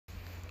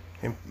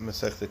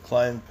Masechta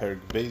Klayim, Perek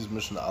Beis,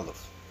 Mishnah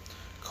Aleph.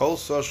 Kol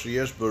Sosh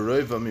Yesh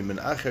B'Roiva Mimin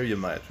Acher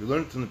Yamayit. We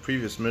learned in the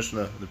previous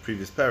Mishnah, the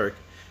previous Perek,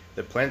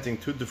 that planting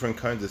two different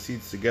kinds of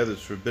seeds together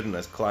is forbidden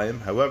as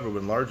Klayim. However,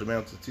 when large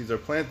amounts of seeds are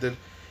planted,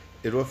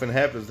 it often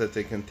happens that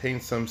they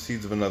contain some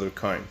seeds of another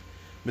kind.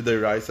 Midday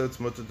Raisa, it's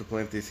mutter to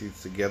plant these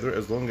seeds together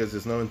as long as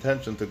there's no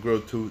intention to grow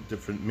two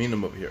different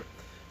minim over here.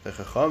 The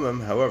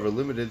Chachamim, however,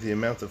 limited the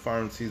amount of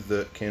foreign seeds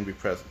that can be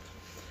present.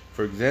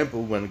 For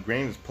example, when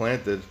grain is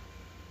planted,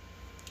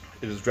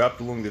 it is dropped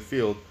along the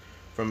field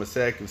from a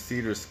sack of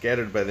cedar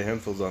scattered by the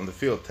handfuls on the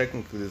field.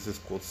 Technically, this is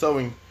called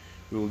sowing.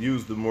 We will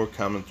use the more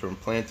common term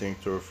planting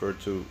to refer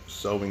to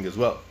sowing as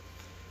well.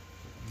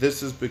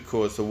 This is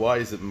because, so why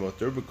is it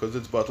mutter? Because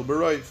it's batal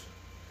b'roiv.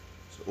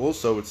 So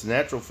also, it's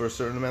natural for a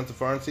certain amount of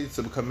foreign seeds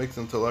to become mixed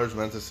into a large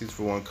amount of seeds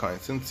for one kind.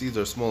 Since seeds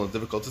are small and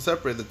difficult to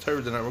separate, the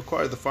Torah did not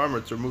require the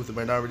farmer to remove the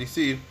minority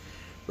seed,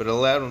 but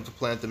allowed him to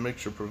plant a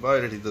mixture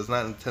provided he does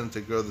not intend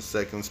to grow the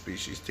second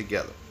species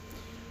together.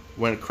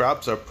 When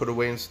crops are put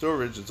away in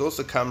storage, it's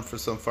also common for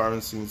some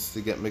foreign seeds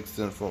to get mixed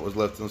in from what was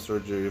left in the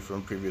storage area from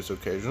a previous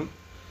occasion.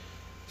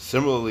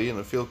 Similarly, in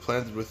a field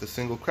planted with a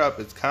single crop,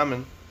 it's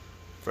common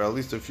for at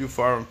least a few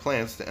foreign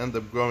plants to end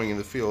up growing in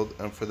the field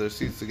and for their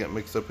seeds to get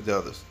mixed up with the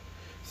others.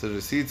 So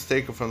the seeds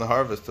taken from the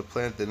harvest to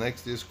plant the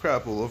next year's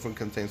crop will often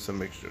contain some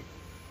mixture.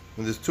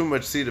 When there's too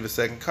much seed of a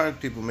second kind,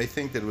 people may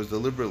think that it was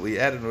deliberately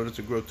added in order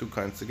to grow two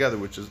kinds together,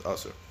 which is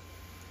asur.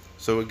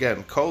 So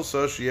again, kol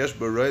sosh yesh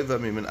b'roiva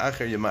mimin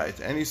acher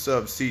yamayit. Any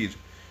sub seed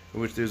in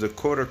which there's a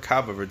quarter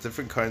kav of a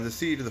different kind of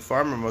seed, the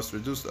farmer must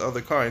reduce the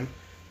other kind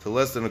to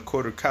less than a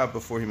quarter kav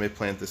before he may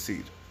plant the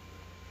seed.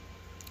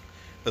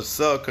 A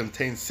sa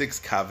contains 6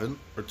 kavin,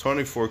 or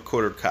 24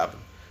 quarter kavin.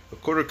 A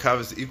quarter kav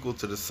is equal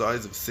to the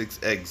size of 6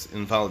 eggs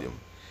in volume.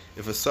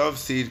 If a sa of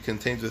seed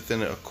contains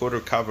within it a quarter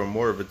kav or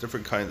more of a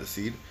different kind of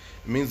seed,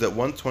 it means that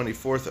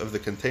 1/24 of the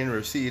container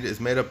of seed is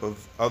made up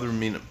of other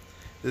minim.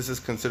 This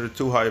is considered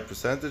too high a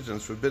percentage, and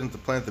it's forbidden to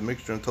plant the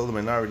mixture until the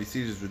minority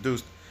seed is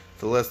reduced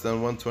to less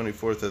than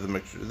 1/24 of the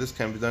mixture. This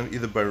can be done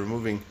either by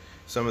removing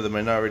some of the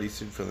minority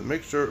seed from the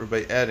mixture or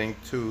by adding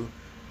to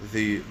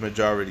the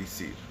majority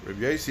seed. Rabbi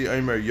Yosi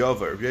Aimer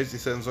Yava. Rabbi Yosi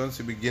says once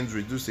he begins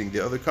reducing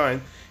the other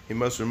kind, he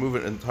must remove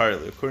it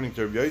entirely. According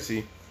to Rabbi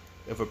Yosi,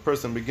 if a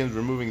person begins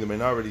removing the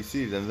minority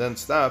seed and then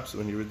stops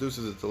when he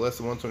reduces it to less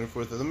than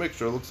 1/24 of the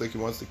mixture, it looks like he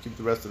wants to keep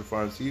the rest of the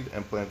foreign seed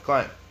and plant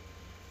klayim.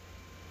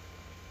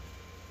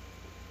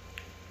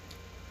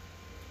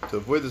 To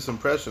avoid this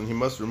impression, he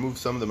must remove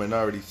some of the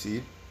minority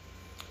seed.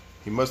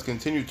 He must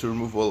continue to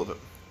remove all of it.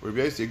 Rabbi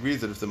Yosi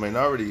agrees that if the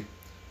minority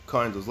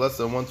kind was less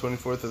than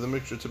 1/24 of the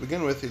mixture to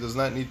begin with, he does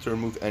not need to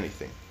remove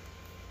anything.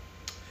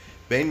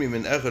 Bein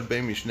mimin echad,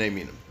 bein mishnei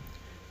minim.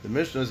 The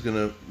Mishnah is going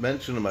to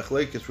mention a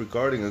machlekes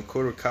regarding a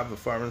quarter kav of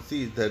foreign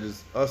seed that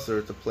is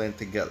usher to plant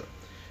together.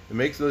 It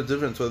makes no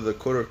difference whether the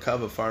quarter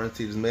kav of foreign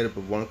seed is made up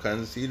of one kind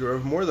of seed or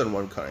of more than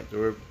one kind,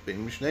 or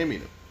bein mishnei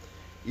minim.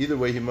 Either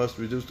way, he must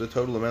reduce the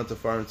total amount of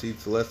foreign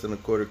seeds to less than a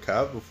quarter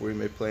kav before he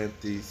may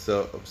plant the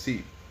sa of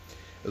seed.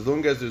 As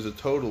long as there's a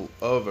total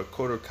of a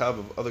quarter kav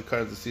of other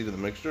kinds of seed in the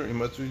mixture, he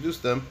must reduce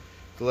them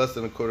to less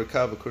than a quarter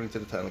kav according to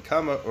the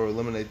Tanakama, or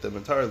eliminate them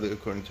entirely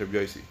according to Rabbi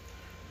Yosi.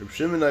 Reb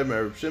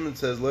Shimon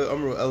says, "Lo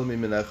amru el mi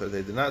min echad."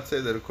 They did not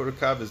say that a quarter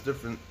kav is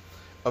different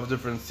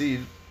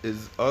seed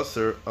is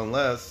usher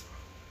unless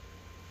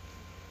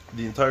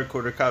the entire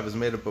quarter kav is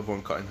made up of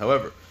one kind.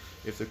 However,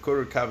 if the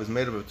quarter kav is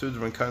made up of two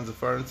different kinds of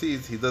foreign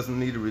seeds, he doesn't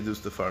need to reduce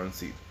the foreign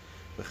seed.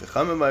 The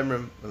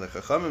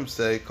Chachamim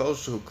say, Kol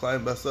shehu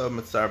klayim basa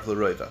mitzaref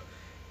l'roiva.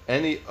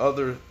 Any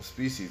other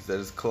species that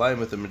is klayim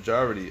with the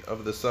majority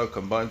of the sa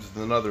combines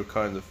with another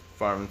kind of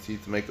foreign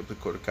seed to make up the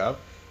quarter kav,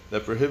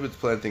 that prohibits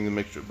planting the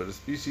mixture. But a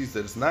species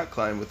that is not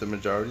klayim with the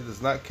majority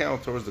does not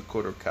count towards the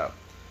quarter kav.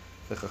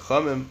 The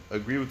Chachamim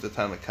agree with the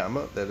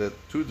Tanakama that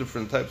two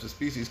different types of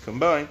species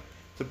combine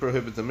to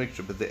prohibit the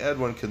mixture, but they add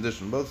one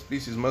condition: both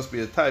species must be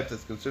a type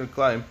that's considered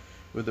klayim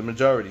with the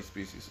majority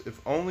species. If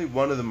only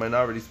one of the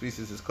minority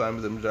species is klayim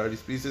with the majority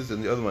species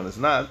and the other one is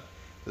not,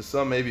 the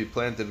sa may be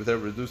planted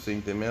without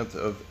reducing the amount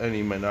of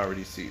any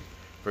minority seed.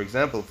 For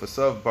example, if a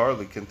sa of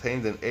barley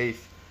contained 1/8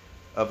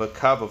 of a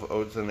kav of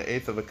oats and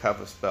 1/8 of a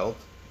kav of spelt,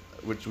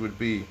 which would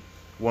be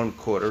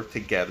 1/4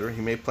 together,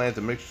 he may plant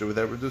a mixture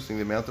without reducing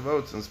the amount of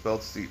oats and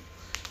spelt seed.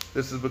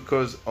 This is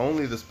because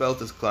only the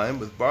spelt is klayim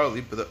with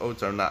barley, but the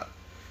oats are not.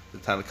 The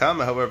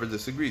Tanakama, however,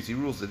 disagrees. He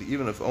rules that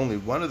even if only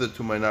one of the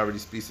two minority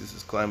species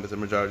is klayim with the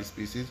majority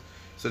species,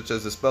 such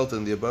as the spelt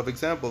in the above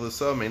example, the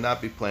sa may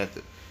not be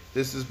planted.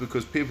 This is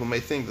because people may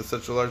think that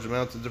such a large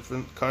amount of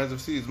different kinds of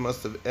seeds he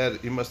must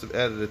have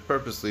added it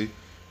purposely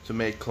to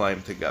make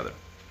klayim together.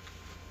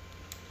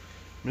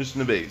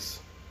 Mishnah Beis.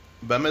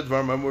 Bamed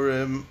var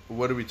mamurim.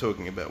 What are we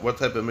talking about? What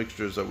type of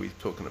mixtures are we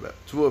talking about?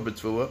 Tvua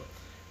b'tvua,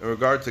 in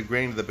regard to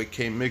grain that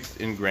became mixed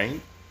in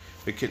grain.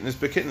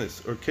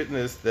 Bekitnis, or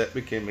kitnis that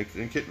became mixed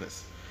in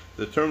kitnis.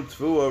 The term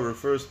tvua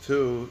refers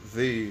to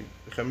the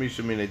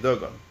chamisha minei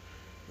dagan,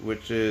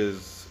 which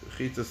is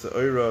chita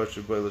sa'ira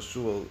shebay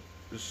l'shul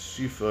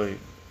shifay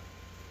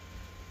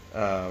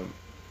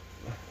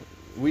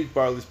wheat,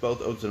 barley,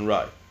 spelt, oats, and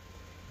rye.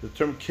 The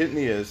term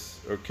kitnius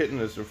or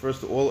kitnus refers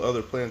to all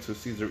other plants whose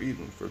seeds are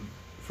eaten.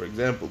 For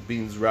example,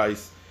 beans,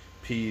 rice,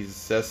 peas,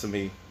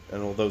 sesame,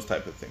 and all those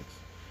type of things.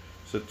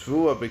 So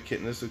tvua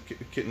bekitnus or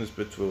kitnus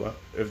betvua.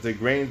 If the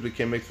grains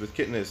became mixed with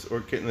kitnus or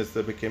kitnus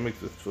that became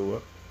mixed with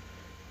tvua,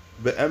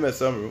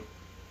 be'emes amru.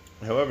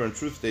 However, in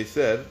truth, they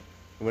said,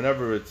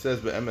 whenever it says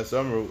be'emes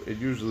amru, it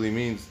usually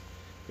means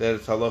that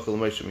it's halacha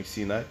l'moshe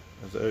misinai.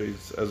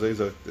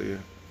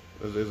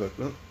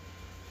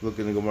 Look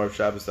in the Gemara of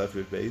Shabbos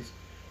Afir Beis.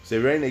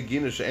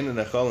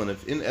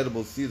 If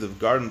inedible seeds of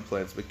garden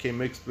plants became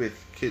mixed with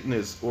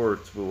kitnus or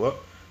tvua,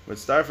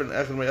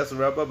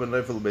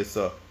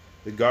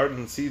 the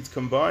garden seeds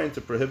combined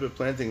to prohibit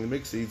planting the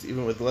mixed seeds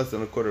even with less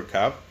than a quarter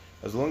kav,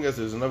 as long as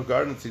there's enough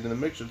garden seed in the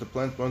mixture to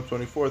plant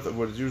 1/24 of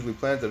what is usually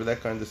planted of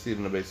that kind of seed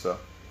in a beisah.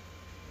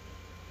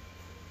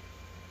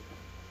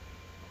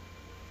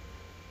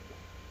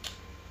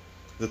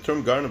 The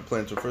term garden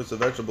plants refers to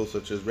vegetables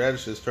such as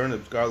radishes,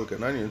 turnips, garlic,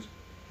 and onions,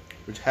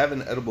 which have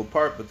an edible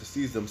part, but the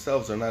seeds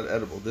themselves are not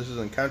edible. This is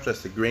in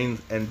contrast to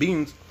grains and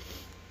beans,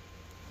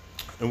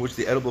 in which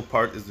the edible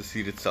part is the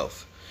seed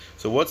itself.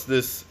 So what's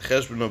this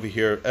cheshbon over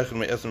here? A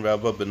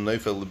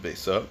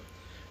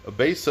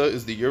beisa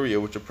is the area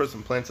which a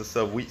person plants a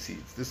sov wheat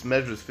seeds. This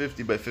measures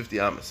 50 by 50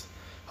 amas.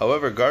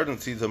 However, garden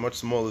seeds are much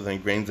smaller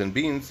than grains and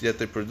beans, yet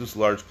they produce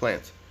large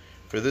plants.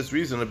 For this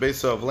reason, a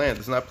beisa of land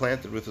is not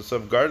planted with a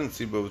sov garden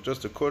seed, but with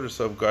just a quarter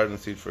sov garden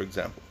seed, for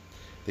example.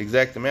 The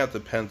exact amount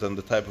depends on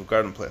the type of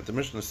garden plant. The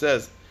Mishnah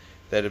says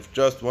that if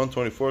just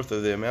 1/24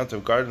 of the amount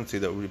of garden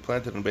seed that would be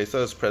planted in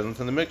beisa is present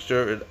in the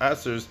mixture,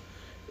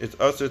 it's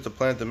usher to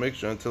plant the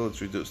mixture until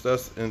it's reduced.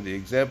 Thus, in the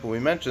example we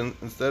mentioned,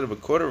 instead of a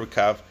quarter of a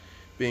kav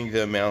being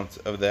the amount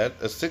of that,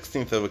 a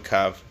 16th of a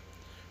kav,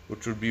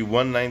 which would be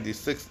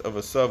 1/96th of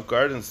a sov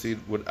garden seed,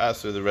 would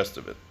usher the rest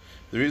of it.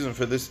 The reason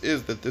for this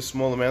is that this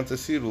small amount of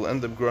seed will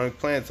end up growing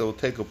plants that will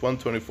take up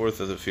 1/24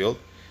 of the field.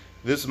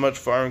 This much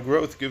foreign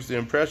growth gives the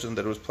impression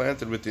that it was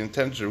planted with the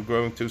intention of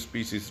growing two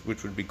species,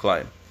 which would be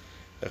klayim.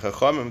 The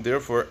Chachamim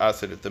therefore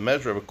assered it. The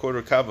measure of a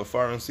quarter kav of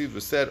foreign seed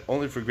was set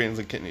only for grains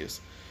and kitnias.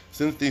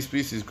 Since these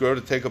species grow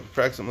to take up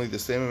approximately the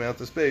same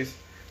amount of space,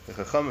 the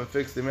Chachamim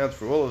fixed the amount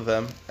for all of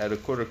them at a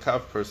quarter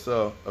kav per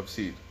saw of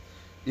seed.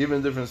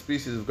 Even different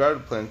species of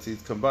garden plant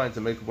seeds combine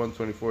to make a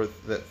 1/24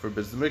 that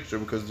forbids the mixture,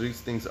 because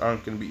these things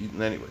aren't going to be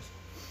eaten anyways.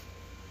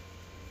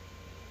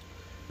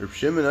 Reb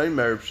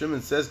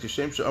Shimon says,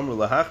 "Kishem she'amru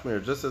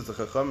lahachmir," just as the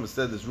Chacham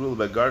said this rule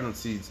about garden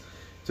seeds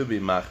to be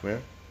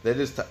machmir, that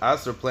is to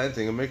aser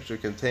planting a mixture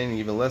containing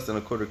even less than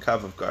a quarter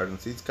kav of garden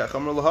seeds.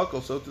 Kachamru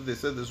lahakol, so too they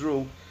said this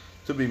rule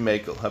to be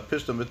makel.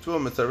 Hapishtam betuah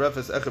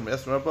mitzarefes echem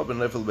esmer abab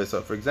and nefel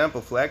beisah. For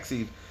example,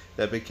 flaxseed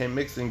that became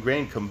mixed in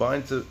grain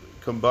combined to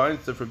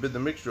forbid the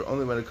mixture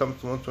only when it comes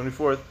to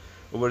 1/24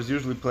 of what is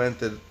usually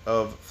planted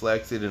of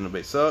flaxseed in a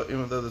beisah,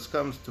 even though this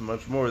comes to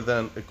much more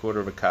than a quarter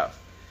of a kav.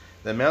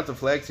 The amount of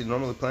flaxseed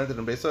normally planted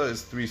in beisah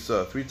is 3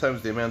 saw, 3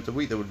 times the amount of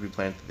wheat that would be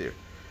planted there.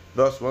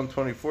 Thus,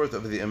 1/24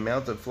 of the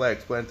amount of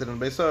flax planted in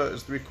beisah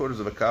is 3/4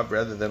 of a kav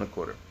rather than a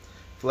quarter.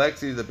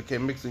 Flaxseed that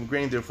became mixed in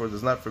grain, therefore,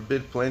 does not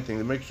forbid planting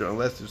the mixture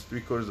unless there's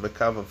 3/4 of a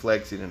kav of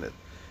flaxseed in it.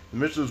 The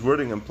Mishnah's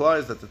wording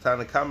implies that the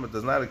Tanna Kama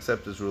does not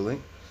accept this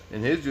ruling.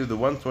 In his view, the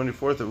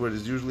 1/24 of what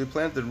is usually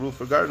planted rule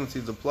for garden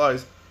seeds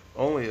applies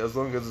only as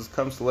long as it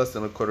comes to less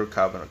than a quarter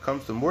kav. When it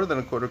comes to more than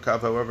a quarter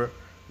kav, however,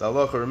 the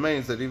halacha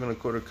remains that even a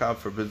quarter kav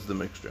forbids the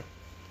mixture.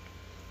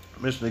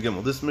 Mishnah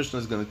Gimel. This Mishnah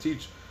is going to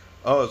teach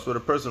us what a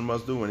person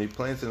must do when he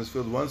plants in his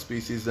field one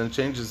species, then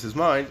changes his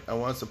mind and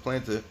wants to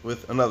plant it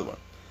with another one.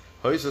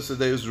 If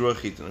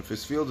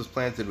his field is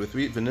planted with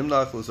wheat,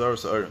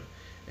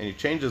 and he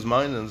changed his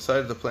mind and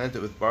decided to plant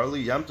it with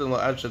barley,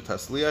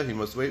 he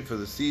must wait for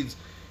the seeds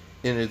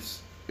in it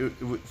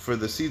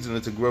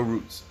to grow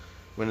roots.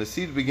 When the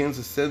seed begins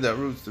to send out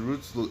roots, the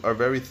roots are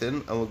very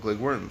thin and look like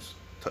worms,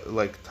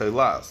 like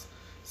tailas.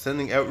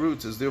 Sending out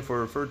roots is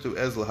therefore referred to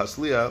as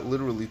lahasliya,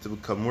 literally to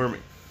become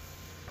wormy.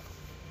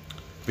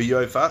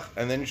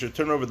 And then you should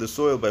turn over the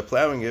soil by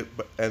plowing it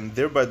and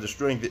thereby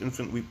destroying the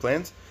infant wheat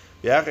plants.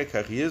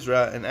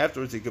 And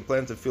afterwards he can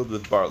plant a field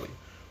with barley.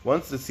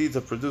 Once the seeds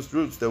have produced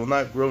roots, they will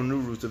not grow new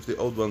roots if the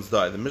old ones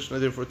die. The Mishnah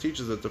therefore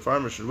teaches that the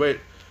farmer should wait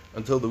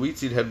until the wheat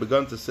seed had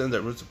begun to send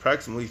out roots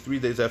approximately 3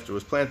 days after it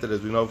was planted, as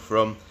we know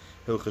from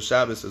Hilchos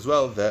Shabbos as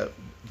well, that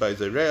by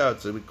Zayreya,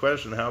 it's a big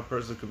question how a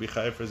person could be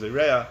chayav for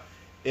Zayreya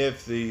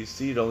if the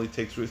seed only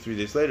takes root 3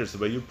 days later. So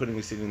by you putting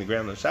a seed in the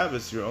ground on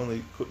Shabbos,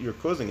 you're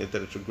causing it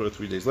that it should grow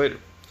 3 days later.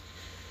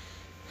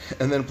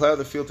 And then plow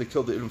the field to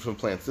kill the infant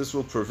plants. This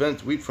will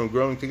prevent wheat from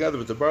growing together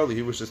with the barley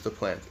he wishes to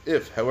plant.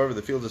 If, however,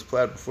 the field is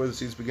plowed before the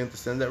seeds begin to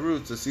send out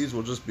roots, the seeds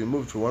will just be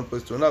moved from one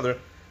place to another and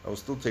will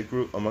still take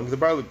root among the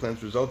barley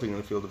plants, resulting in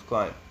a field of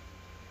klayim.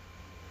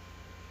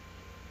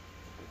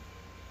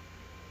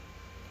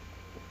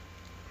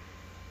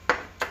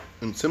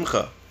 In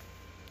Simcha,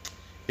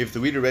 if the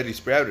wheat already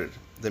sprouted,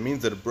 that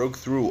means that it broke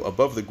through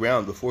above the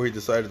ground before he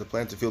decided to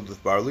plant a field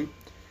with barley.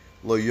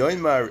 Lo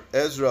yoimar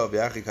Ezra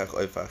v'achikach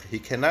oifach. He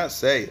cannot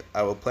say,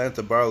 I will plant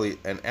the barley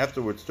and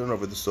afterwards turn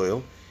over the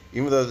soil.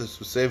 even though this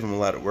would save him a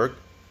lot of work,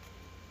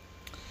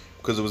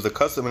 because it was the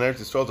custom in Eretz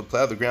Yisrael to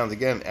plow the ground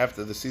again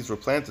after the seeds were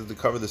planted to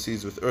cover the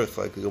seeds with earth,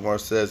 like the Gemara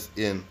says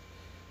in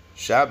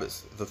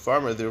Shabbos. The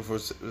farmer therefore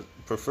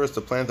prefers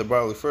to plant the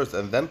barley first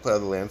and then plow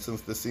the land,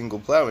 since the single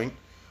plowing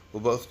will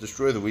both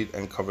destroy the wheat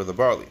and cover the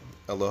barley.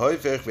 But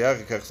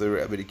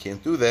he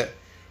can't do that.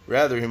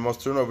 Rather, he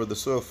must turn over the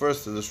soil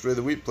first to destroy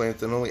the wheat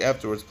plants and only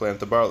afterwards plant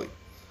the barley.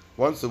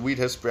 Once the wheat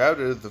has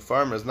sprouted, the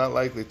farmer is not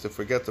likely to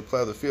forget to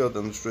plow the field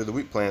and destroy the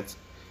wheat plants,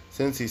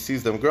 since he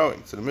sees them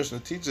growing. So the Mishnah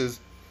teaches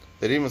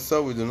that even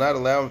so, we do not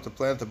allow him to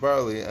plant the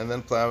barley and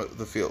then plow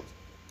the field,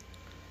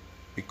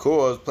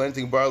 because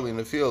planting barley in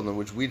a field in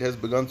which wheat has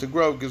begun to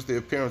grow gives the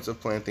appearance of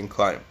planting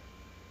klayim.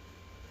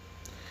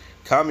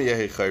 How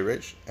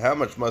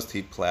much must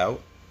he plow?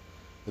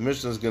 The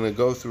Mishnah is going to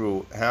go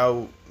through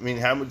how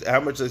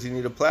much does he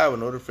need to plow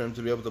in order for him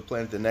to be able to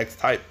plant the next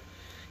type.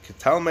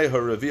 Ketalmei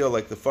haravia,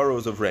 like the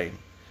furrows of rain,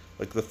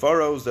 like the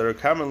furrows that are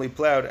commonly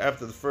plowed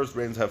after the first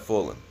rains have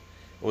fallen.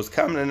 It was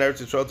common in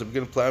Eretz Yisrael to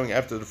begin plowing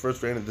after the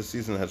first rain of the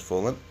season has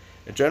fallen.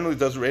 It generally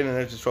doesn't rain in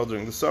Eretz Yisrael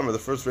during the summer. The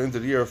first rains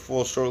of the year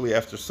fall shortly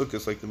after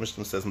Sukkot, like the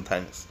Mishnah says in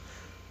Tainis.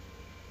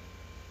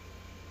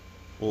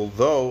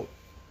 So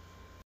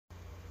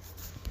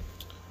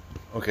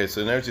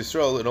in Eretz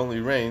Yisrael, it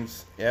only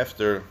rains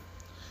after,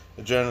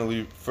 it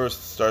generally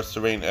first starts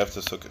to rain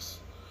after Sukkot.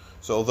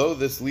 So although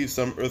this leaves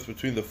some earth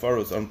between the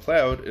furrows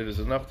unplowed, it is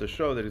enough to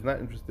show that he's not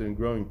interested in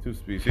growing two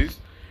species.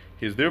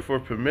 He is therefore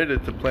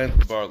permitted to plant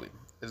the barley.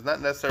 It is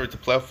not necessary to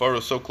plow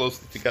furrows so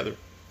closely together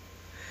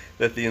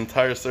that the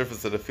entire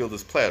surface of the field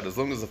is plowed. As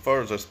long as the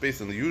furrows are spaced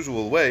in the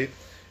usual way,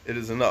 it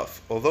is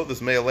enough. Although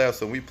this may allow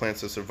some wheat plants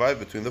to survive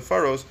between the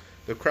furrows,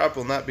 the crop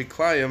will not be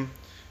klayim,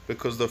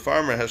 because the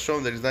farmer has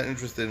shown that he's not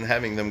interested in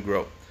having them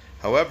grow.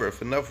 However,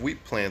 if enough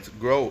wheat plants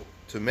grow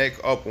to make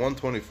up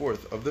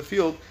 1/24 of the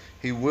field,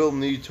 he will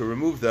need to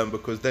remove them,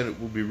 because then it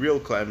will be real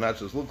klayim, not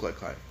just look like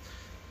klayim.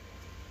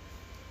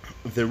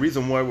 The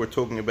reason why we're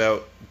talking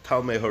about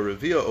Talmei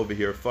Haravia over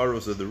here,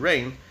 furrows of the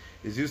rain,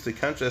 is used to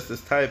contrast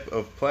this type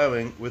of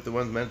plowing with the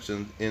ones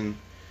mentioned in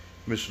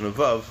Mishnah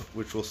Vav,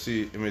 which we'll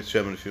see in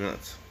Mitzvah in a few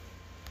minutes.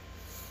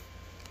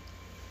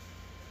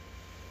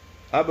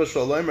 Abba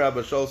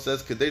Shal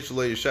says, Kadesh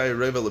lo yishai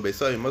reva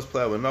lebeisa, you must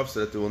plow enough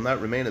so that there will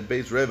not remain a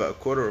base reva, a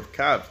quarter of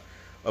kav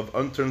of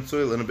unturned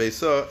soil in a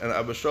beisa, and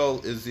Abba Shal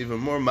is even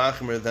more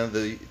machmer than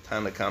the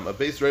Tanakam. A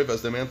base reva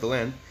is the amount of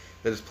land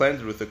that is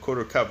planted with a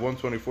quarter kav,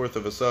 1/24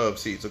 of a saw of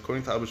seeds.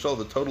 According to Abba Shal,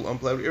 the total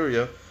unplowed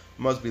area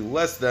must be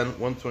less than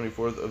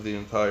 1/24 of the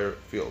entire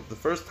field. The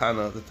first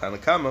Tana, the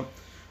Tanakama,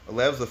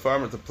 allows the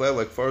farmer to plow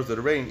like furrows of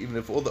the rain, even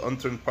if all the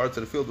unturned parts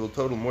of the field will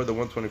total more than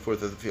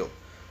 1/24 of the field.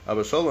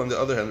 Abba Shal, on the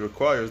other hand,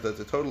 requires that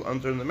the total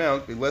unturned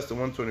amount be less than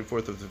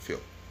 1/24 of the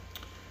field.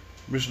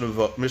 Mishnah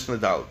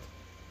Daled.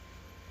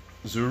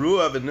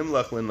 Zurua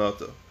v'nimlach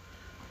lenata.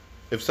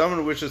 If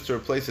someone wishes to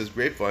replace his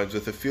grapevines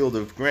with a field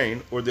of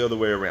grain, or the other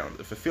way around.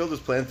 If a field is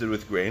planted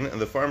with grain, and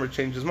the farmer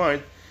changed his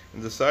mind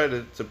and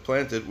decided to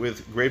plant it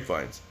with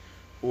grapevines,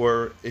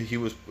 or he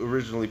was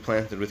originally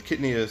planted with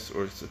kitnias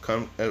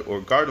or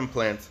garden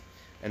plants,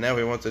 and now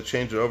he wants to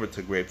change it over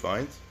to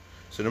grapevines.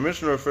 So the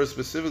Mishnah refers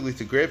specifically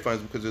to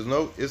grapevines because there's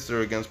no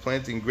isser against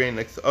planting grain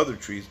next to other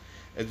trees,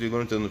 as we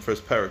learned in the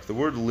first parak. The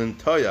word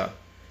lintaya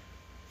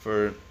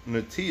for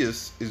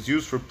natius is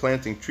used for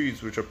planting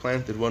trees which are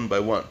planted one by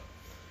one.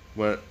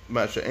 When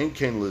masha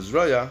enkein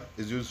lizraya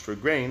is used for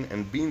grain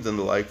and beans and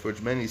the like, for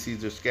which many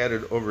seeds are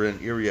scattered over an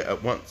area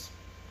at once.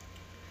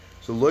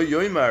 So lo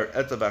yoimar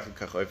etavach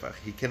kachoifach.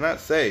 He cannot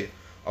say,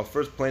 I'll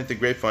first plant the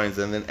grapevines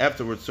and then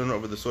afterwards turn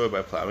over the soil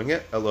by plowing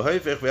it.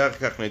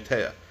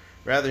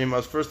 Rather, he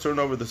must first turn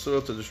over the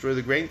soil to destroy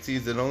the grain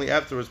seeds and only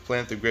afterwards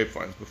plant the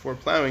grapevines. Before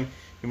plowing,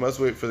 he must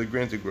wait for the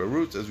grain to grow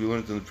roots, as we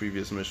learned in the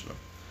previous Mishnah.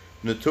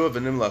 Netua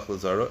v'nimlach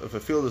lazara. If a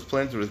field is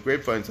planted with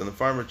grapevines and the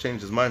farmer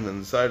changed his mind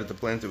and decided to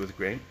plant it with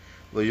grain,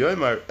 lo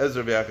yoimar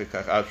ezer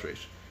v'yachakach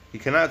ashresh. He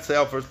cannot say,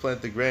 I'll first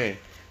plant the grain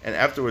and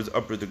afterwards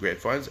uproot the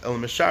grapevines. El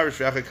misharish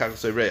v'yachakach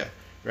sereya.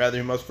 Rather,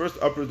 he must first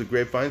uproot the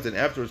grapevines and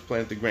afterwards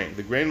plant the grain.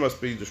 The grain must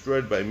be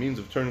destroyed by means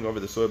of turning over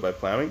the soil by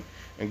plowing,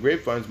 and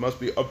grapevines must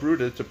be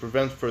uprooted to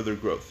prevent further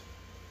growth.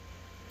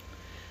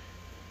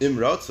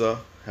 Imratza,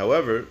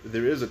 however,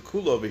 there is a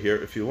kula over here.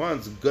 If he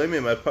wants,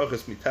 goyme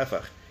ma'pachas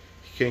mitafach.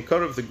 He can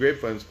cut off the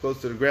grapevines close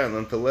to the ground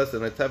until less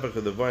than a tefach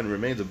of the vine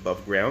remains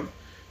above ground.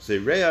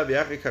 Zereya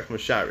v'yachikach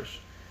masharish,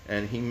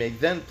 and he may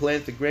then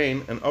plant the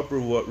grain and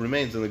uproot what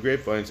remains in the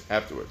grapevines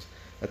afterwards.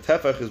 A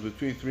tefach is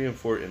between 3 and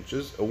 4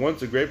 inches, and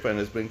once a grapevine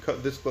has been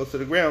cut this close to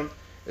the ground,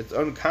 it's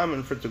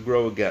uncommon for it to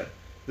grow again.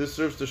 This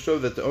serves to show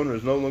that the owner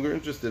is no longer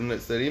interested in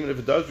it, so that even if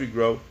it does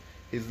regrow,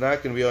 he's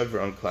not going to be over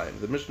on climb.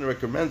 The Mishnah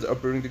recommends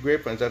uprooting the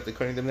grapevines after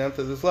cutting them down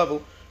to this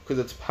level, because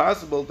it's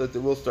possible that they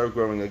will start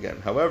growing again.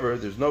 However,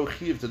 there's no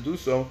chiyuv to do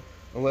so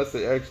unless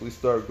they actually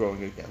start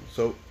growing again.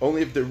 So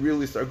only if they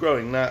really start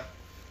growing, not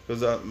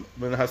because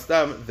when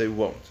hastam they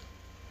won't.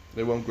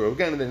 They won't grow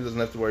again, and then he doesn't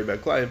have to worry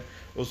about climb.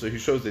 Also, he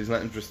shows that he's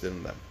not interested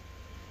in them.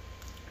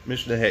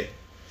 Mishnah Hey.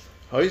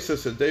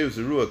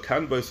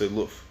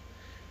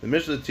 The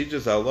Mishnah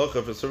teaches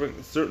halacha for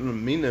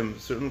certain minim,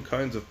 certain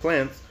kinds of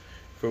plants,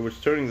 for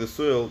which turning the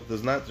soil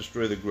does not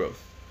destroy the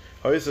growth.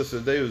 If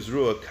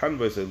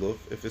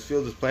his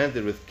field is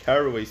planted with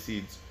caraway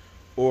seeds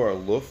or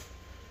luf,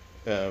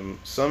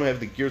 some have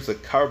the gears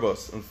of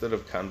karbos instead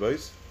of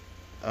kanvais.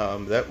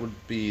 That would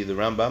be the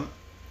Rambam,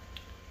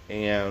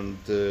 and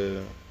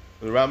the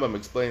Rambam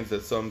explains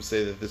that some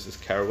say that this is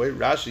caraway.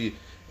 Rashi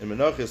in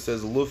Menachos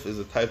says luf is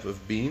a type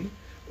of bean,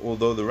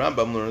 although the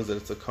Rambam learns that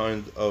it's a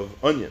kind of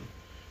onion.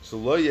 So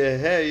lo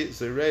yehei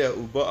zereya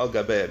uba al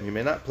gabeim. He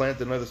may not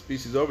plant another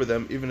species over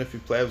them, even if he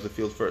plows the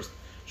field first.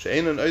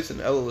 She'enon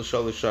oisen ela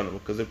l'shalish shanim,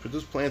 because they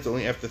produce plants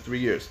only after 3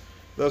 years.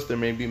 Thus, there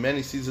may be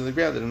many seeds in the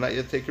ground that have not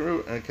yet taken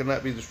root, and it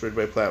cannot be destroyed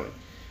by plowing.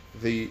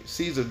 The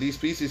seeds of these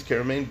species can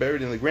remain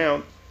buried in the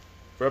ground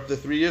for up to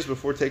 3 years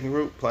before taking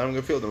root. Plowing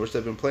a field in which they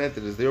have been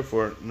planted is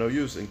therefore no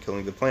use in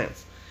killing the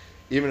plants.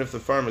 Even if the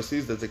farmer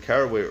sees that the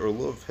caraway or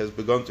luf has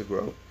begun to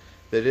grow,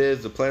 that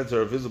is, the plants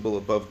are visible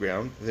above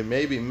ground, there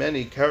may be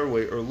many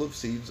caraway or luf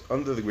seeds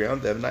under the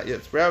ground that have not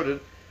yet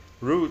sprouted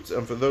roots,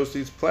 and for those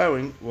seeds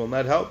plowing will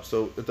not help,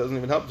 so it doesn't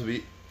even help to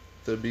be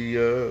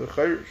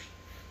chayrish.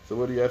 So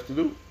what do you have to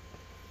do?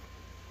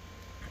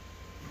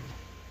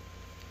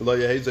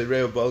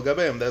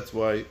 That's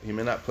why he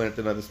may not plant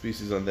another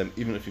species on them,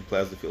 even if he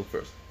plows the field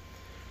first.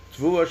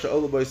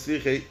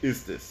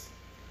 Is this?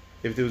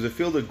 If there was a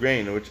field of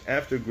grain in which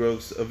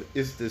aftergrowths of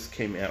istis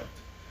came out.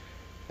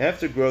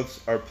 Aftergrowths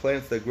are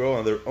plants that grow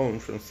on their own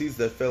from seeds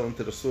that fell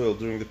into the soil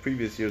during the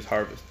previous year's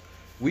harvest.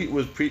 Wheat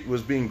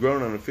was being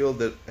grown on a field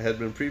that had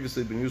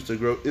previously been used to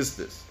grow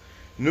istis.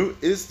 New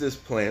istis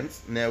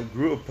plants now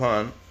grew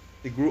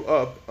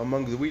up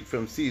among the wheat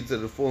from seeds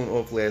that had fallen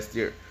off last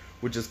year,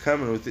 which is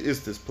common with the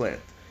istis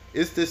plant.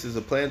 Istis is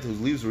a plant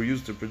whose leaves were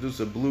used to produce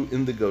a blue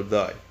indigo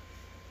dye.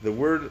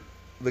 The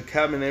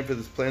common name for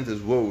this plant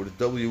is woad,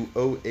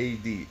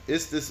 W-O-A-D.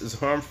 Istis is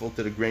harmful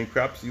to the grain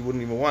crop, so you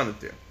wouldn't even want it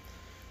there.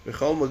 And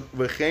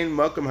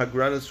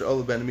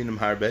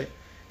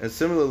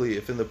similarly,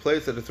 if in the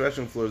place of the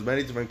threshing floors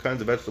many different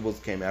kinds of vegetables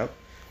came out,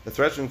 the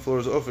threshing floor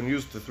is often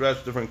used to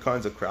thresh different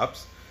kinds of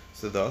crops,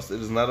 so thus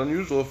it is not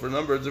unusual for a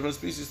number of different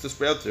species to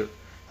sprout there.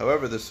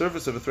 However, the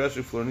surface of a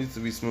threshing floor needs to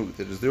be smooth.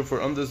 It is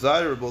therefore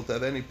undesirable to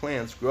have any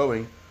plants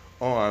growing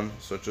on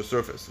such a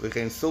surface.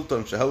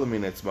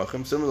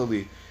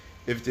 Similarly,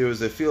 if there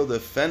was a field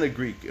of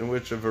fenugreek in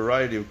which a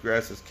variety of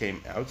grasses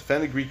came out,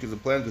 fenugreek is a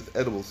plant with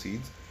edible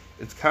seeds.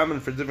 It's common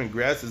for different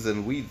grasses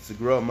and weeds to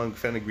grow among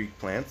fenugreek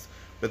plants,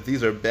 but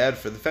these are bad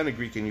for the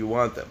fenugreek and you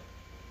want them.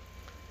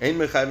 We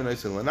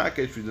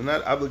do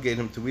not obligate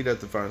him to weed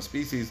out the foreign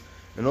species.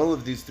 In all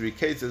of these 3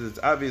 cases, it's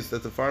obvious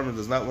that the farmer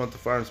does not want the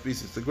foreign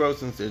species to grow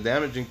since they're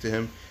damaging to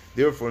him.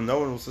 Therefore, no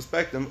one will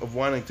suspect him of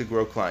wanting to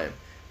grow klayim.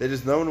 That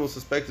is, no one will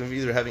suspect him of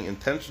either having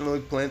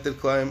intentionally planted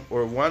klayim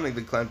or of wanting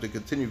the klayim to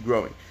continue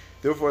growing.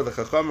 Therefore, the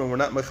chachamim were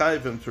not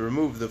mechayiv him to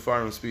remove the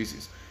foreign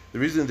species. The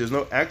reason there's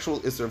no actual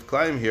isser of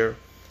klayim here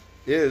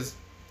is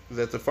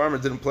that the farmer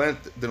didn't plant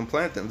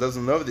it and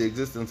doesn't know the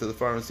existence of the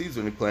foreign seeds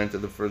when he planted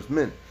the first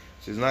min.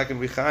 So he's not going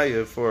to be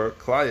chayiv for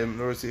klayim,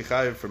 nor is he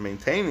chayiv for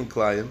maintaining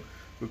klayim,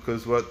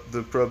 because what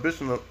the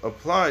prohibition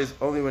applies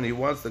only when he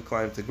wants the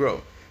klayim to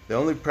grow. The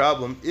only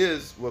problem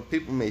is what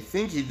people may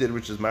think he did,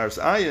 which is maris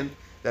ayin,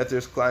 that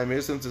there's klayim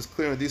here, since it's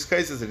clear in these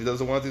cases that he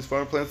doesn't want these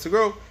foreign plants to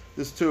grow.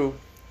 This too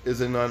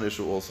is a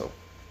non-issue also.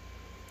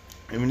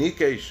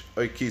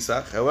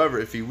 However,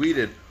 if he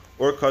weeded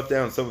or cut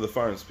down some of the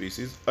foreign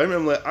species,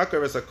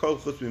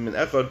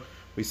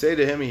 we say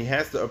to him he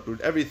has to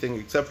uproot everything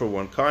except for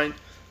one kind.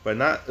 By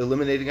not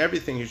eliminating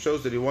everything, he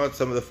shows that he wants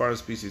some of the foreign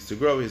species to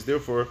grow. He is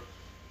therefore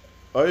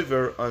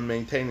over on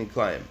maintaining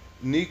klayim.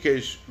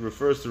 Nikesh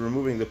refers to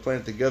removing the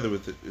plant together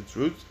with its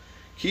roots.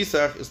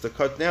 Kisach is to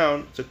cut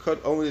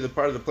only the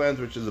part of the plant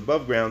which is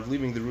above ground,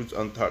 leaving the roots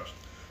untouched.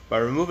 By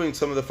removing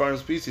some of the foreign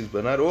species,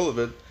 but not all of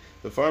it,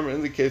 the farmer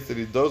indicates that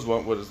he does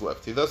want what is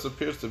left. He thus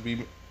appears to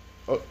be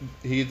violating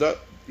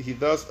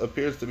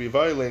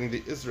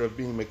the Isra of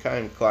being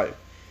Mekayim Klayim.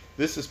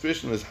 This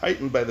suspicion is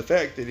heightened by the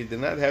fact that he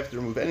did not have to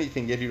remove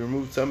anything, yet he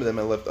removed some of them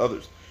and left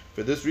others.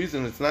 For this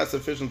reason, it's not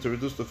sufficient to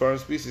reduce the foreign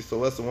species to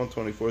less than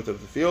 1/24th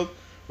of the field.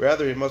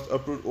 Rather, he must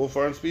uproot all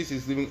foreign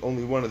species, leaving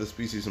only one of the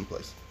species in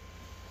place.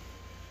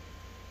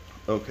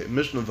 Okay,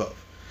 Mishnah Vav.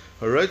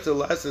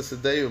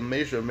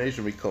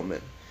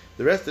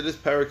 The rest of this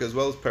parak, as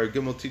well as parak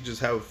Gimel, teaches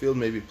how a field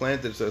may be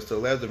planted so as to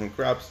allow different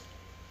crops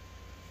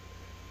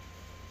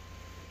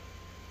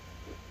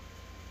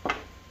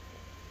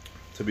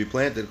to be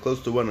planted close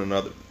to one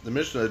another. The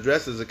Mishnah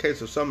addresses a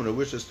case of someone who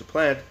wishes to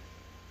plant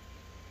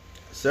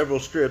several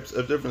strips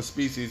of different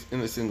species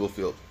in a single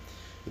field.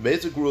 The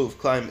basic rule of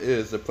klayim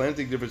is that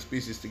planting different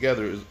species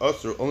together is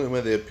usher only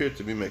when they appear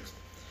to be mixed.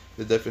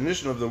 The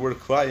definition of the word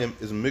klayim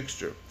is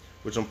mixture,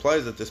 which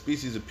implies that the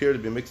species appear to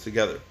be mixed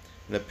together.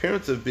 An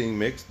appearance of being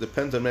mixed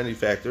depends on many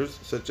factors,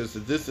 such as the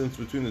distance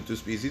between the two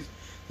species,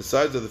 the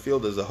size of the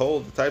field as a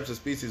whole, the types of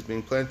species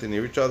being planted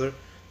near each other,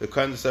 the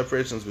kind of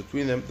separations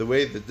between them, the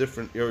way the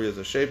different areas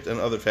are shaped, and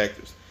other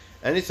factors.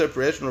 Any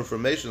separation or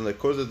formation that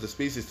causes the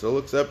species to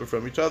look separate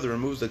from each other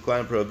removes the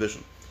Klayim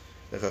prohibition.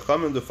 The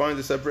Chachamim define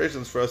the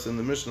separations for us in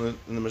the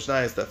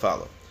Mishnayos that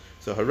follow.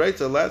 So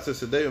Haraitza Latza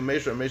Sedeu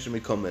Meishar Meishar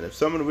Mikol Min. If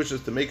someone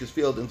wishes to make his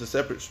field into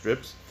separate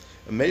strips,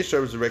 a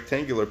Meishar is a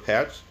rectangular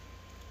patch.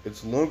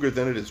 It's longer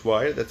than it is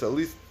wide. That's at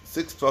least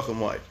 6 tvachim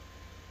wide.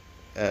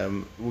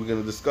 We're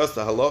going to discuss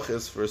the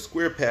halachas for a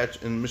square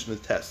patch in Mishnah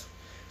Tes.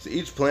 So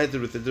each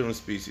planted with a different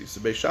species. So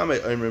Beis Shammai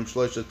Oimrim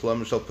Shloisha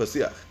Tlamim Shel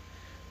Pasiach.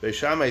 Beis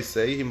Shammai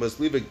say he must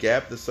leave a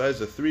gap the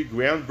size of 3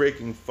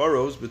 ground-breaking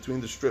furrows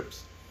between the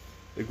strips.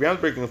 The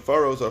ground-breaking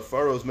furrows are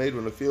furrows made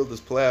when a field is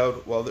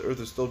plowed while the earth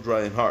is still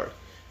dry and hard.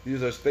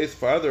 These are spaced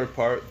farther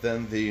apart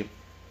than the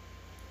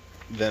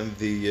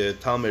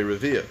Talmei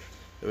Revia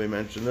that we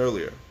mentioned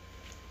earlier.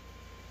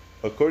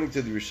 According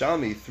to the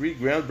Rishalmi, 3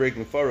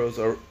 ground-breaking furrows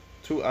are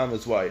 2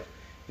 amas wide.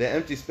 The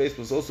empty space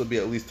must also be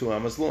at least 2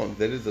 amas long.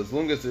 That is, as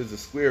long as there is a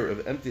square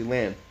of empty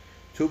land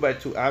 2 by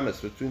 2 amas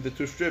between the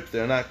 2 strips, they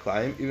are not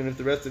klayim, even if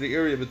the rest of the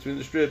area between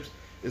the strips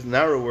is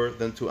narrower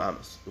than 2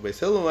 amas. Beis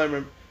Hillel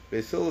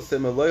say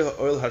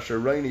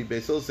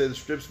Beis Hillel say the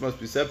strips must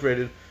be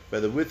separated by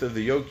the width of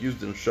the yoke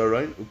used in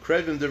Sharain.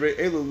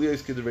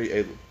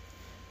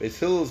 Beis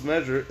Hillel's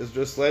measure is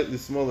just slightly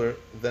smaller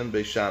than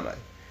Beis Shammai.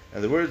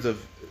 And the words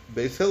of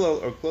Beis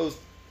Hillel are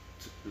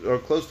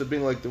close to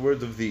being like the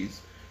words of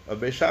these of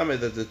Beis Shammai,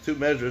 that the 2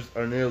 measures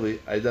are nearly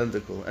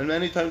identical. And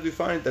many times we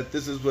find that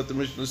this is what the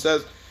Mishnah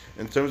says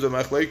in terms of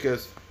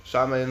Machlekes,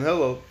 Shammai and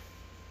Hillel.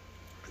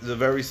 There's a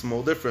very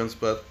small difference,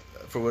 but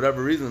for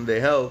whatever reason they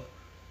held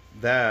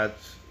that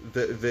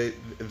they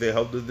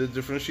held the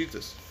different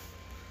shitas.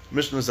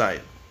 Mishnah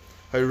Zayin.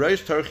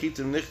 Hayreish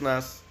tarchitim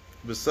nichnas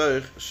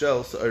b'soich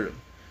shel sa'arim.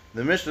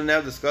 The Mishnah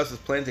now discusses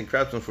planting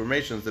crops and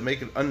formations that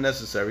make it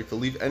unnecessary to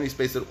leave any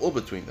space at all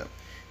between them.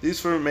 These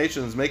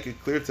formations make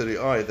it clear to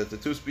the eye that the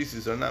 2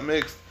 species are not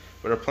mixed,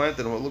 but are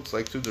planted in what looks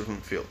like 2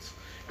 different fields.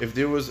 If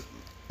there was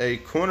a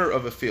corner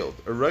of a field,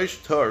 a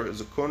reish tar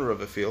is a corner of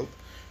a field.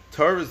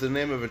 Tar is the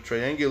name of a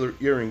triangular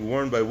earring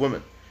worn by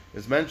women.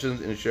 It's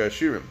mentioned in Shir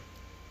Hashirim.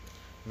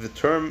 The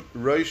term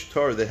reish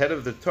tar, the head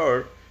of the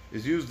tar,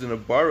 is used in a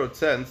borrowed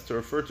sense to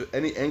refer to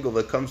any angle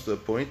that comes to a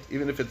point,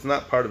 even if it's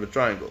not part of a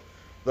triangle.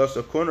 Thus,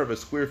 a corner of a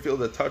square field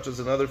that touches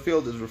another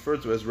field is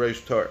referred to as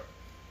reish tar.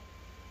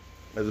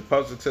 As the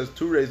pasuk says,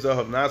 "Turei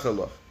zahav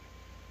nasalach."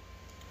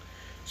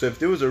 So, if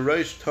there was a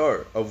reish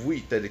tar of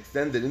wheat that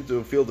extended into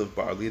a field of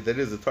barley, that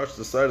is, it touched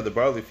the side of the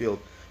barley field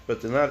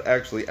but did not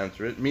actually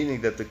enter it,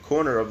 meaning that the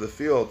corner of the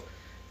field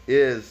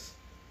is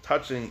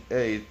touching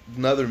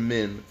another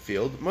min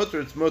field, mutter,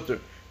 it's mutter.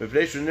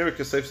 Because the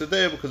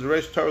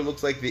reish tar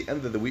looks like the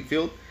end of the wheat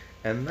field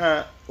and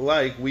not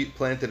like wheat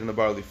planted in a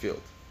barley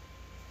field.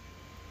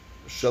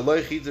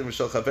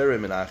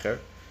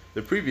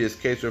 The previous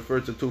case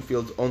referred to 2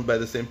 fields owned by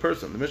the same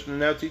person. The Mishnah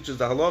now teaches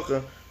the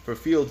halacha for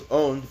fields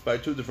owned by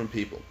 2 different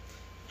people.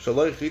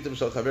 If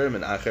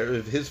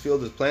his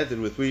field is planted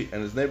with wheat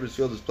and his neighbor's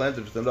field is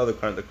planted with another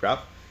kind of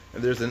crop,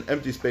 and there's an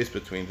empty space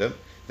between them,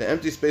 the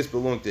empty space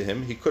belonged to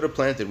him. He could have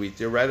planted wheat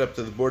there right up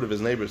to the border of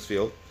his neighbor's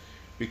field,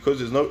 because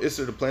there's no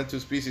issur to plant 2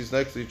 species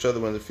next to each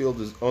other when the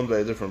field is owned by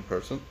a different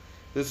person.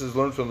 This is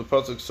learned from the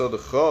pasuk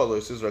Sodecha,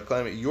 or says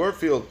your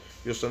field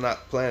you shall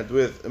not plant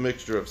with a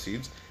mixture of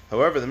seeds.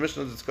 However, the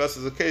Mishnah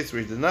discusses a case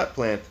where he did not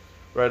plant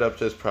right up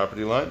to his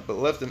property line, but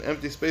left an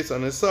empty space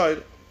on his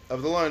side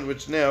of the line,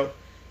 which now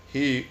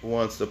he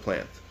wants to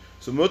plant.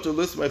 So mutar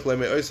lismach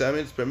le'me'osa,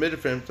 it's permitted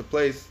for him to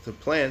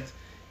plant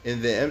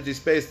in the empty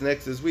space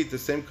next to his wheat the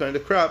same kind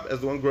of crop as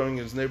the one growing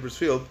in his neighbor's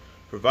field,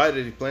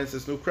 provided he plants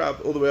this new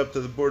crop all the way up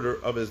to the border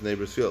of his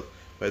neighbor's field.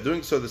 By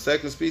doing so, the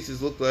second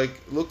species looks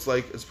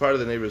like it's part of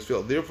the neighbor's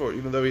field. Therefore,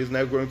 even though he is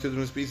now growing 2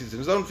 different species in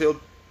his own field,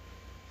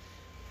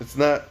 it's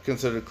not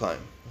considered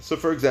klayim. So,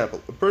 for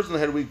example, a person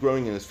had wheat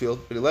growing in his field,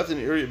 but he left an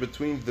area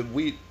between the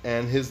wheat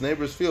and his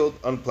neighbor's field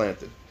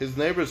unplanted. His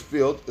neighbor's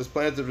field is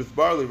planted with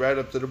barley right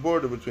up to the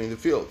border between the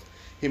fields.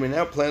 He may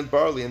now plant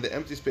barley in the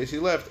empty space he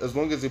left, as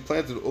long as he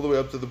planted all the way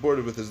up to the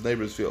border with his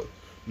neighbor's field.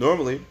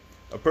 Normally,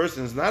 a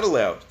person is not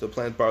allowed to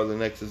plant barley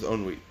next to his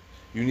own wheat.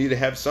 You need to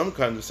have some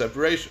kind of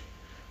separation.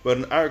 But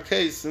in our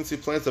case, since he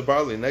plants a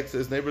barley next to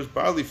his neighbor's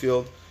barley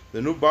field,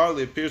 the new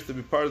barley appears to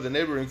be part of the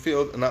neighboring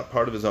field and not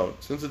part of his own.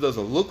 Since it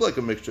doesn't look like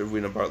a mixture of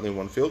wheat and barley in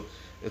one field,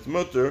 it's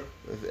mutter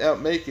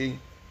without making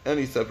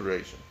any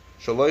separation.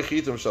 Shaloi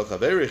chitim shal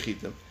chaveri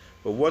chitim.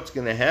 But what's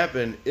going to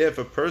happen if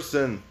a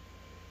person's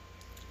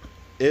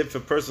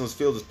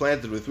field is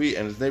planted with wheat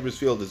and his neighbor's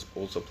field is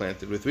also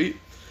planted with wheat?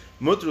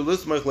 Mutter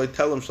lismach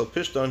leitelim shal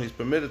pishton. He's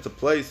permitted to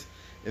place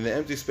in the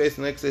empty space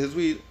next to his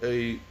wheat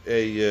a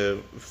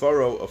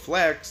furrow of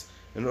flax,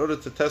 in order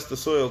to test the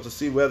soil to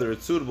see whether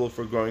it's suitable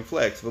for growing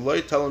flax. But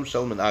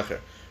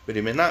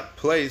he may not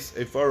place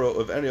a furrow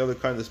of any other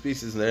kind of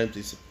species in that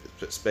empty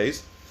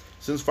space.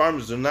 Since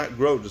farmers do not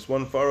grow just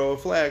one furrow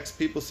of flax,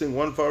 people seeing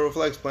one furrow of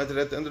flax planted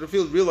at the end of the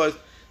field realize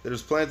that it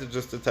was planted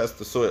just to test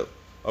the soil.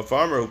 A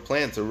farmer who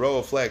plants a row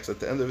of flax at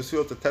the end of his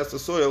field to test the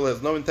soil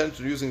has no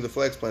intention of using the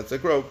flax plants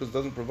that grow, because it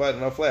doesn't provide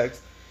enough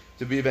flax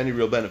to be of any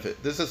real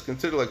benefit. This is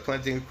considered like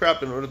planting a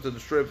crop in order to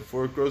destroy it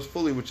before it grows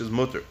fully, which is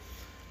mutter.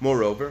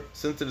 Moreover,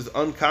 since it is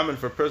uncommon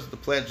for a person to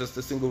plant just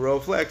a single row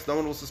of flax, no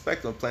one will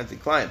suspect him of planting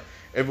Klayim.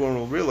 Everyone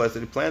will realize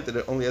that he planted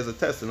it only as a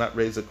test and not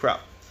raise a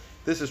crop.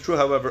 This is true,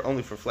 however,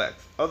 only for flax.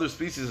 Other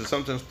species are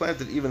sometimes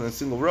planted even in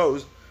single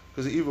rows,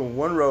 because even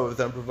one row of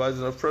them provides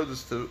enough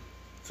produce to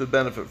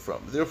benefit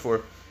from.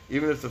 Therefore,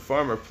 even if the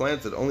farmer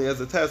planted only as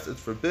a test, it's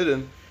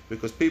forbidden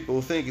because people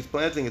will think he's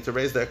planting it to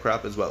raise that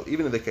crop as well.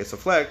 Even in the case of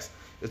flax,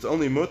 it's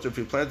only mutter if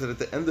he planted at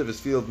the end of his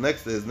field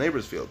next to his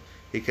neighbor's field.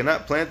 He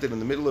cannot plant it in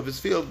the middle of his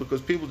field because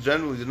people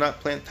generally do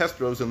not plant test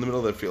rows in the middle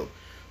of their field.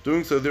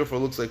 Doing so therefore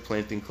looks like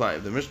planting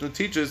Klayim. The Mishnah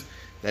teaches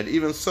that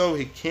even so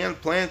he can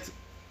plant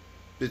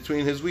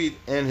between his wheat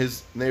and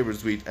his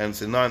neighbor's wheat, and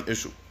it's a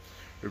non-issue.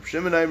 Reb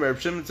Shimon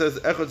says,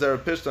 Echad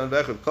Zarapishtan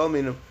v'echad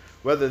Kalminu,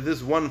 whether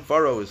this one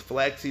furrow is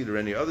flaxseed or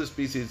any other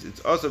species,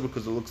 it's also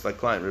because it looks like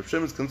Klayim. Reb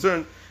Shimon is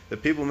concerned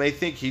that people may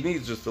think he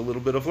needs just a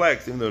little bit of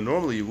flax, even though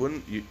normally you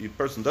wouldn't. A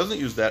person doesn't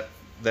use that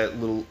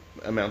little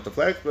amount of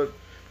flax, but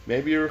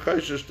maybe you're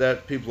chayshish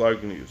that people are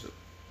going to use it.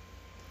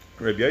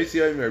 Rabbi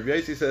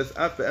Yossi says,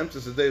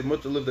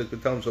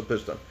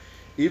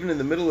 even in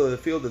the middle of the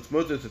field, it's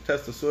mutter to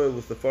test the soil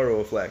with the furrow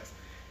of flax.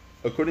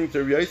 According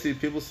to Rabbi Yossi,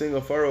 people seeing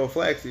a furrow of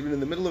flax, even in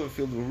the middle of a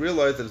field, will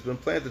realize that it's been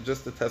planted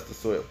just to test the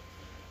soil.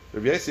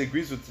 Rabbi Yossi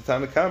agrees with the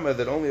Tanna Kama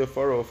that only a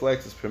furrow of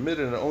flax is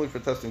permitted and only for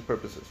testing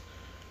purposes.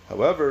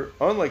 However,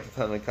 unlike the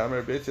Tanna Kama,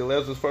 Rabbi Yossi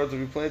allows this furrow to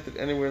be planted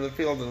anywhere in the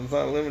field and is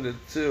not limited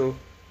to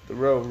the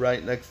row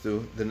right next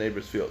to the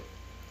neighbor's field.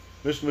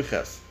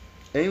 Mishmiches.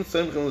 We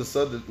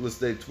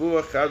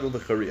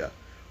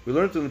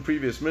learned in the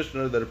previous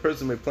Mishnah that a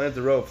person may plant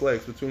a row of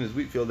flax between his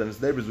wheat field and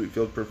his neighbor's wheat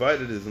field,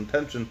 provided his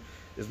intention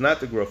is not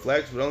to grow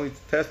flax, but only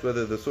to test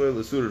whether the soil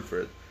is suited for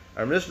it.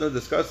 Our Mishnah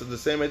discusses the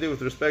same idea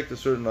with respect to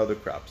certain other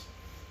crops.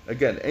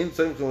 Again,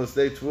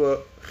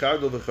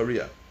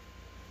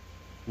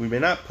 we may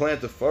not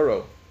plant a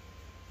furrow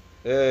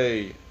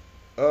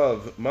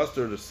of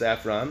mustard or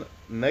saffron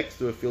next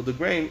to a field of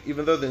grain,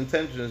 even though the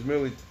intention is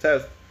merely to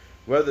test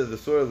whether the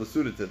soil is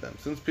suited to them.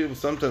 Since people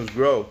sometimes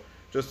grow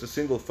just a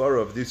single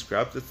furrow of these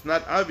crops, it's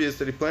not obvious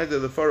that he planted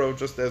the furrow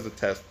just as a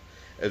test.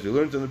 As we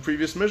learned in the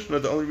previous Mishnah,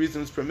 the only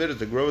reason it's permitted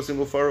to grow a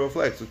single furrow of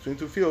flax between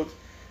two fields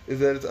is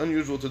that it's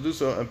unusual to do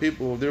so, and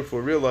people will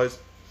therefore realize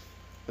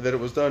that it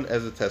was done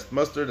as a test.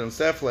 Mustard and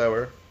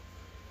safflower,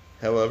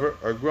 however,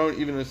 are grown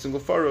even in a single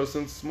furrow,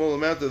 since a small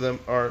amount of them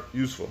are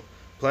useful.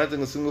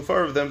 Planting a single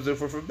furrow of them is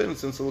therefore forbidden,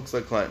 since it looks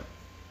like Klayim.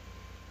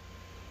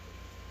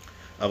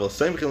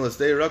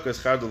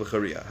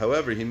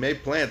 However, he may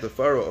plant a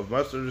furrow of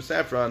mustard or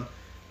saffron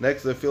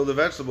next to the field of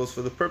vegetables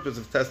for the purpose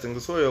of testing the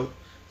soil.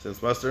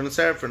 Since mustard and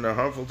saffron are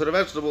harmful to the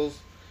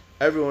vegetables,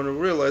 everyone will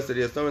realize that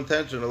he has no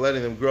intention of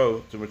letting them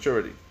grow to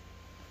maturity.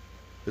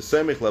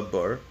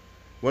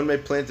 One may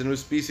plant a new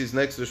species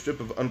next to a strip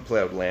of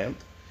unplowed land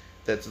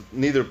that's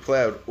neither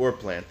plowed or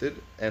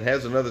planted, and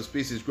has another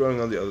species growing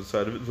on the other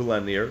side of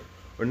it,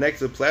 or next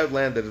to plowed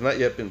land that has not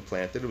yet been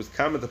planted. It was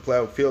common to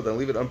plow a field and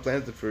leave it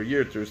unplanted for a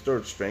year to restore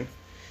its strength.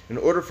 In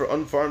order for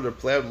unfarmed or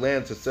plowed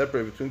land to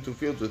separate between two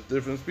fields with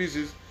different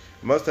species,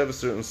 it must have a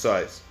certain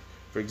size.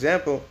 For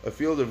example, a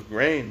field of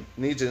grain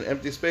needs an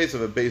empty space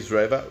of a base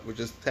reva, which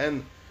is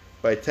 10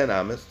 by 10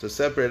 amas, to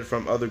separate it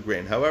from other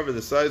grain. However,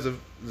 the size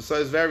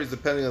varies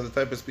depending on the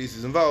type of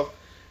species involved,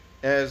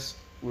 as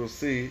we'll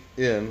see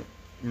in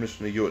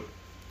Mishnah Yud.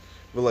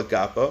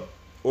 Vilagapa,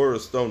 or a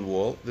stone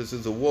wall. This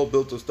is a wall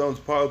built of stones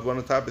piled one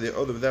on top of the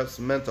other without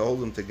cement to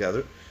hold them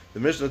together. The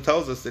Mishnah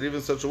tells us that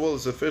even such a wall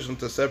is sufficient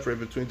to separate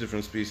between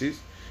different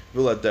species.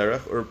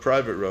 Viladerech, or a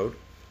private road,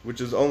 which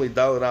is only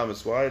Daled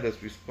Amas wide,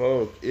 as we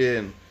spoke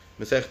in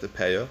Masechta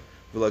Peah.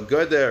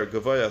 Vilagoder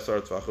Gavoya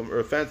Asar Tvachim, or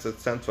a fence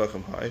that's 10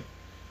 Tvachim high.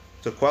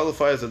 To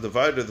qualify as a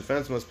divider, the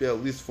fence must be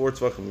at least 4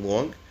 Tvachim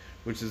long,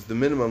 which is the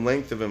minimum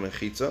length of a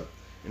mechitza,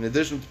 in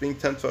addition to being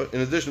 10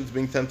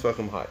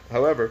 Tvachim high.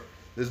 However,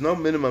 there's no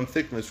minimum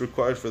thickness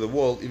required for the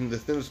wall. Even the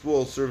thinnest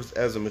wall serves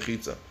as a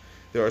mechitza.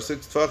 There are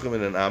 6 tvachim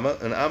in an amma.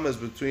 An amma is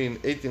between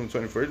 18 and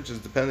 24 inches,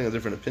 depending on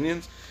different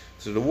opinions.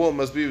 So the wall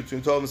must be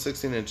between 12 and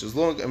 16 inches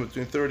long and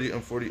between 30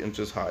 and 40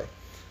 inches high.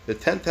 The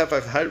 10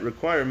 tefach height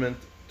requirement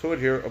taught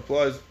here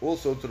applies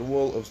also to the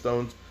wall of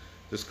stones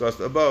discussed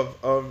above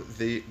of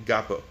the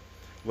gapa.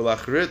 Or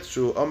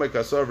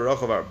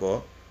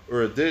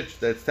a ditch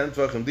that's 10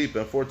 tvachim deep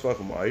and 4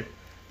 tvachim wide.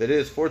 That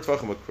is 4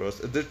 tvachim across.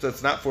 A ditch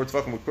that's not 4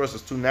 tvachim across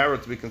is too narrow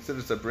to be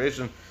considered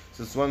separation,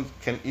 since one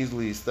can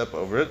easily step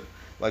over it.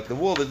 Like the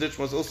wall, the ditch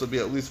must also be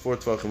at least 4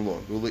 tvachim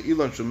long.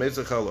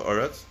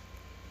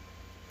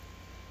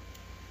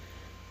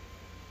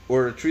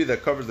 Or a tree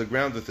that covers the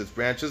ground with its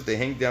branches, they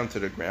hang down to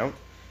the ground.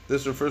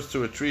 This refers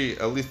to a tree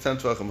at least 10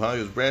 tvachim high,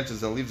 whose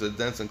branches and leaves are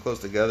dense and close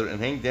together and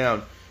hang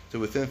down to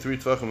within 3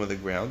 tvachim of the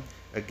ground.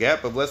 A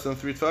gap of less than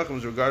 3 tvachim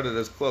is regarded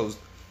as closed,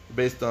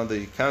 based on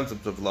the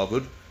concept of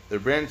lavud. Their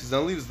branches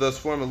and leaves thus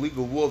form a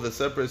legal wall that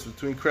separates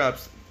between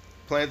crops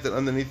planted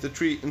underneath the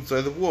tree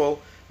inside the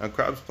wall and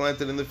crops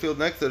planted in the field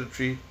next to the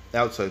tree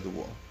outside the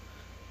wall.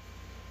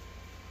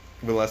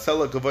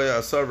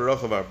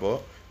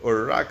 or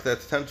a rock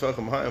that's 10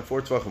 tvachim high and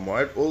 4 tvachim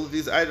wide. All of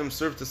these items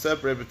serve to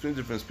separate between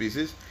different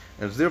species,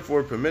 and is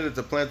therefore permitted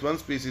to plant one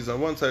species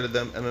on one side of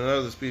them and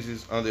another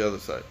species on the other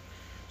side.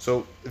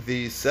 So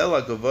the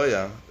sela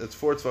gavoya, that's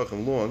 4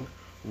 tvachim long,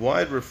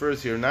 wide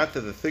refers here not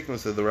to the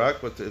thickness of the rock,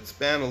 but to its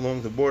span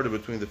along the border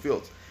between the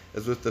fields.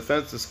 As with the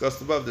fence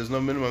discussed above, there's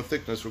no minimum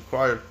thickness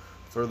required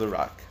for the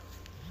rock.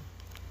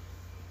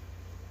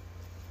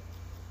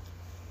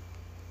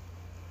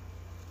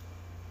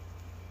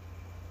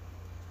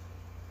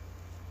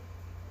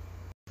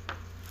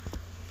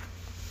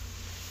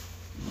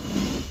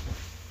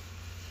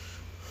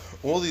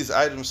 All these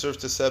items serve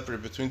to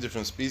separate between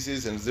different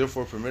species, and is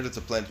therefore permitted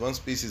to plant one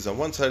species on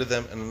one side of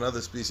them and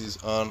another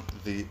species on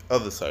the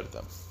other side of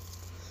them.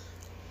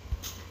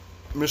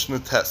 Mishnah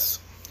Tes.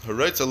 If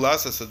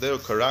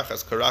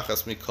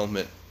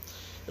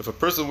a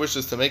person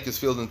wishes to make his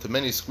field into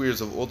many squares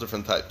of all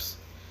different types,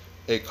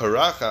 a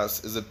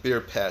karachas is a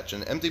bare patch.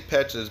 An empty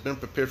patch that has been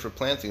prepared for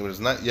planting but has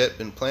not yet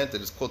been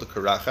planted is called a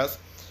karachas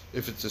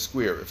if it's a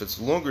square. If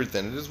it's longer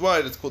than it is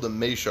wide, it's called a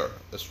meshar,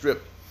 a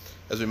strip.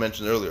 As we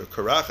mentioned earlier,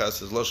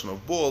 karachas is lashon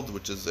of bald,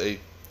 which is a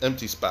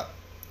empty spot.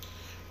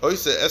 He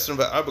makes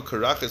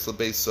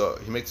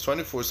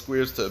 24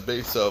 squares to a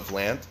base of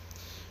land.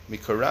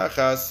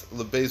 Mikarachas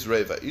lebeis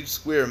reva, each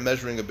square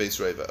measuring a base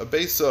reva. A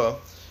base saw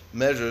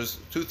measures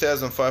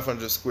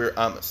 2,500 square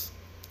amas.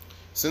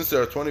 Since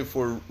there are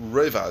 24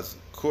 revas,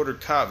 quarter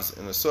kavs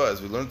in a saw,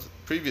 as we learned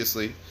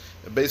previously,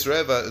 a base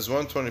reva is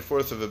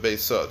 1/24 of a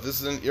base saw.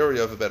 This is an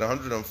area of about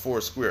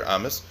 104 square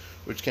amas,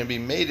 which can be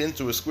made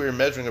into a square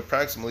measuring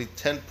approximately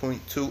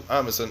 10.2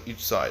 amas on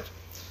each side.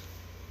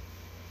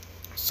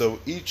 So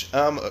each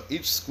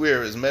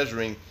square is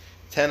measuring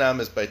 10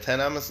 amas by 10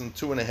 amas and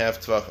 2.5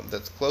 tvachim.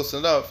 That's close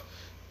enough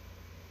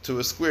to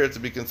a square to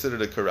be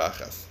considered a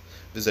karachas.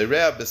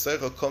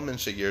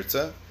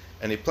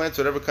 And he plants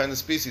whatever kind of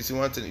species he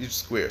wants in each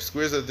square.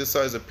 Squares of this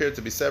size appear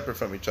to be separate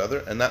from each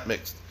other and not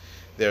mixed.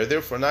 They are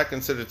therefore not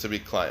considered to be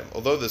klayim.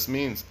 Although this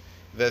means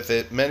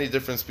that many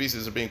different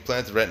species are being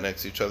planted right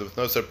next to each other with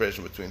no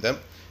separation between them,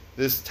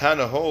 this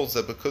Tana holds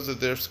that because of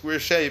their square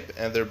shape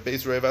and their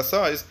base reva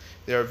size,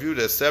 they are viewed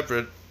as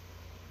separate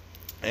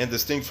and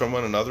distinct from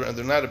one another, and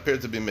do not appear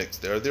to be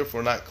mixed. They are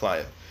therefore not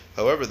klayim.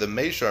 However, the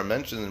meshar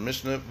mentioned in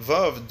Mishnah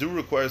Vav do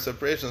require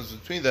separations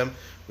between them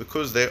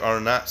because they are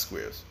not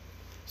squares.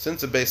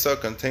 Since a base saw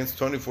contains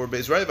 24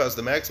 base revas,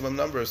 the maximum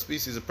number of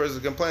species a person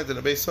can plant in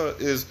a base saw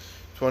is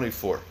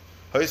 24.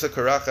 If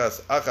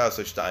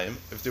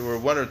there were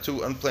 1 or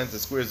 2 unplanted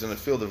squares in a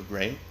field of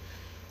grain,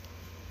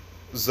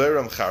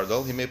 Zayram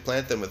Chardal, he may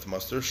plant them with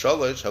mustard.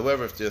 Shalosh,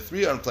 however, if there are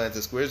 3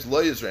 unplanted squares,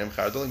 Lo Yizraim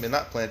Chardal, he may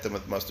not plant them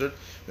with mustard.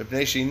 Because then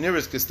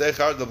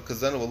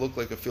it will look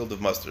like a field of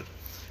mustard.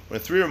 When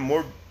 3 or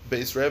more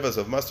base revas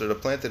of mustard are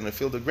planted in a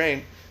field of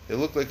grain, they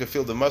look like a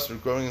field of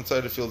mustard growing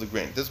inside a field of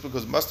grain. This is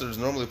because mustard is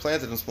normally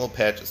planted in small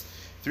patches.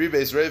 3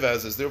 base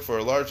revas is therefore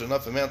a large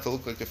enough amount to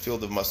look like a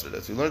field of mustard.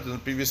 As we learned in the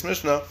previous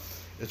Mishnah,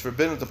 it's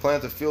forbidden to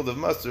plant a field of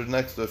mustard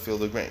next to a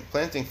field of grain.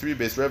 Planting 3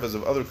 base revas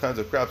of other kinds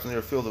of crops near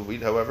a field of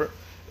wheat, however,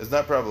 is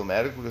not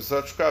problematic because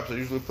such crops are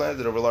usually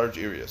planted over large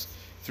areas.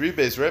 3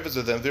 base revas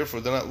of them therefore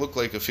do not look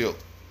like a field.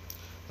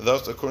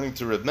 Thus, according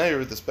to Reb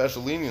Meir, the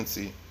special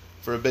leniency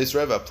for a base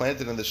reva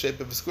planted in the shape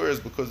of a square is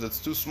because it's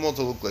too small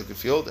to look like a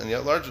field and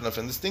yet large enough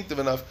and distinctive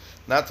enough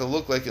not to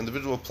look like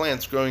individual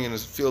plants growing in a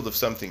field of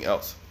something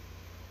else.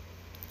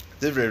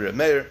 Divrei Reb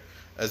Meir,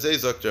 Azay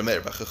Zok Reb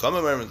Meir,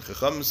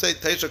 Chachamim say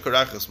Teisha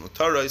Karachas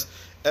Mutarais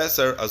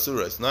Eser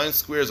Azurais. 9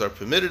 squares are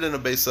permitted in a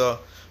base saw,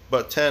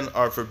 but 10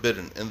 are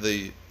forbidden. And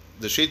the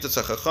Sheitas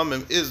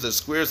HaChachamim is that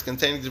squares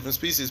containing different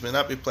species may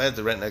not be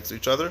planted right next to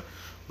each other,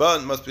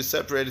 but must be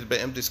separated by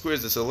empty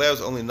squares. This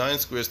allows only 9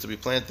 squares to be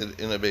planted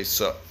in a base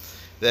saw.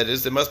 That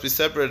is, they must be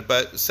separated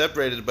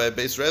by a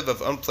base reva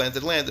of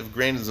unplanted land if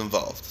grain is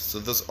involved. So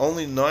thus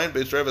only 9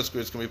 base reva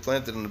squares can be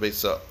planted in a base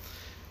saw.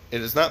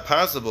 It is not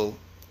possible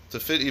to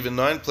fit even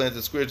 9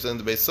 planted squares in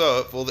the base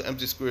saw if all the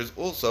empty squares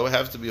also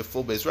have to be a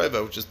full base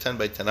reva, which is 10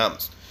 by 10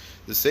 amos.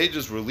 The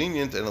sages were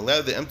lenient and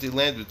allowed the empty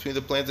land between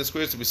the planted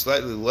squares to be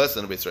slightly less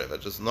than a base reva,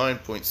 just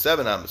 9.7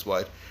 amos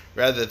wide,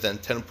 rather than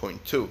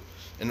 10.2,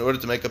 in order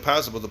to make it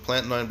possible to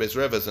plant 9 base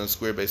revas in a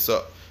square base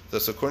saw.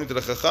 Thus, according to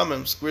the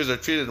Chachamim, squares are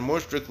treated more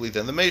strictly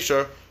than the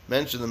Meshar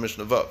mentioned in the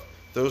Mishnah Vav.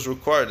 Those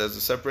required as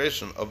a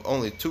separation of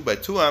only 2 by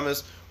 2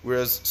 amas,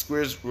 whereas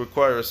squares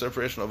require a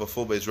separation of a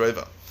full base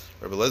reva.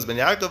 Rabbi Eliezer ben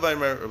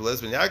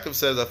Yaakov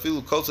says,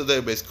 "Afilu kol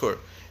tzadei base kor."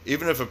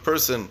 Even if a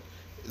person's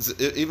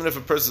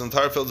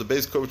entire field is a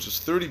base kor, which is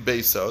 30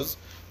 base saws,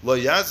 lo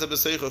yasa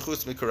b'seicha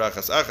chutz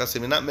mikarachas achas, he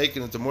may not make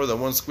it into more than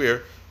 1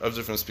 square of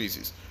different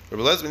species.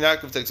 Rabbi Eliezer ben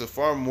Yaakov takes a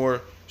far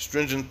more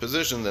stringent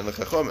position than the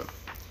Chachamim.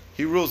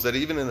 He rules that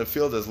even in a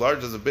field as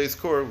large as a base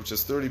core, which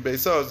is 30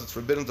 base saws, it's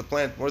forbidden to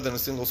plant more than a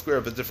single square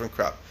of a different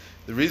crop.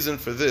 The reason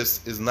for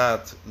this is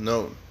not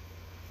known.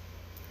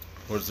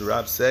 What does the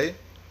Rab say?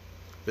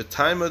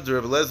 B'taima de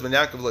Rabbi Eliezer ben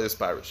Yaakov lo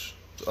yasparish.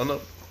 Oh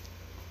no.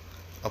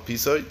 Al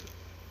pisoid.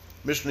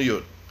 Mishnah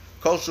Yud.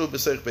 Kol shu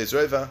b'seich base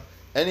reva.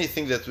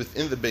 Anything that's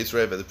within the base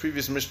reva. The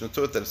previous Mishnah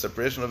taught that a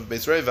separation of a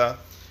base reva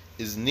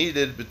is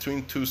needed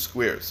between two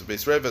squares. The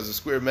Beis Reva is a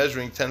square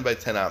measuring 10 by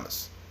 10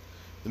 amas.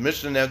 The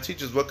Mishnah now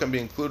teaches what can be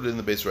included in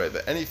the Beis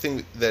Reva.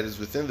 Anything that is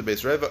within the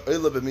Beis Reva,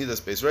 oila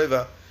b'midas Beis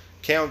Reva,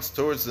 counts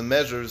towards the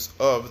measures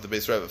of the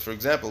Beis Reva. For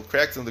example,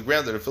 cracks in the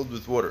ground that are filled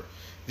with water.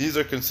 These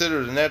are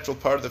considered a natural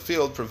part of the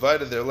field,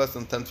 provided they are less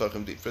than 10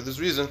 tefachim deep. For this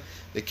reason,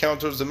 they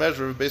count towards the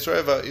measure of Beis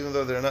Reva, even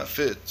though they are not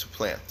fit to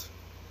plant.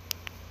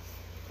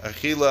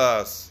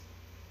 Achilas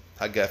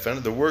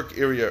hagefen, the work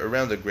area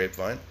around a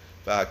grapevine,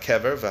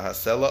 v'hakever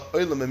v'hasela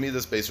oila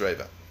b'midas Beis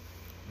Reva.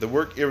 The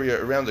work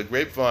area around a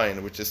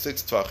grapevine, which is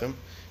 6 tefachim,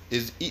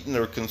 is eaten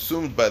or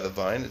consumed by the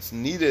vine. It's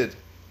needed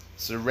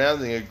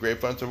surrounding a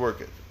grapevine to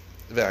work it.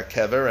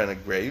 V'hakever, and a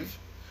grave,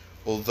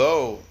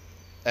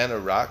 and a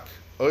rock,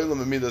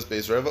 oilam amidas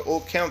Beis Reva,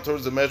 all count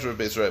towards the measure of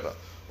Beis Reva.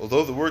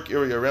 Although the work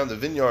area around the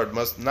vineyard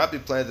must not be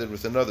planted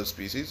with another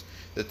species,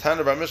 the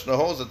Tana of our Mishnah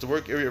holds that the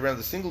work area around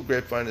the single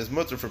grapevine is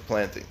mutter for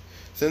planting.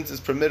 Since it's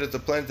permitted to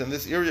plant in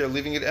this area,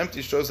 leaving it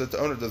empty shows that the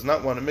owner does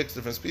not want to mix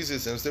different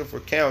species and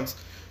therefore counts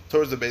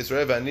towards the Beis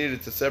Reva and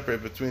needed to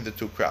separate between the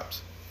two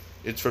crops.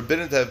 It's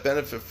forbidden to have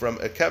benefit from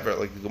a kever,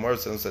 like the Gemara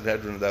says in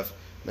Sanhedrin Daf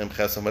Mem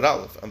Ches Amud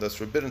Aleph, and thus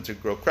forbidden to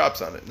grow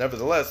crops on it.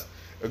 Nevertheless,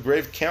 a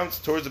grave counts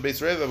towards the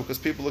Beis Reva because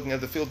people looking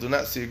at the field do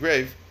not see a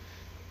grave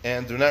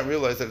and do not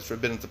realize that it's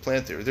forbidden to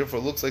plant here. Therefore,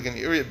 it looks like an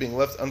area being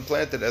left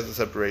unplanted as a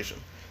separation.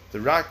 The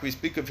rock we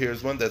speak of here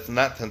is one that's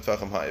not 10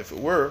 tefachim high. If it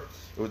were,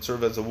 it would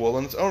serve as a wall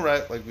in its own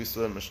right, like we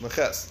saw in Mishnah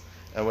Ches,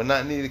 and would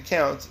not need a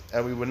count,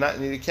 and we would not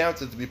need to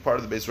count it to be part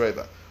of the Beis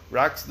Reva.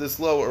 Rocks this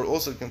low are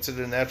also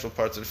considered natural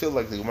parts of the field,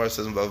 like the Gemara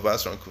says in Bava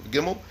Basra and Kuv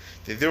Gimel.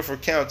 They therefore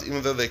count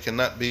even though they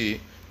cannot be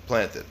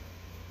planted.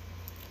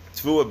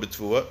 Tvua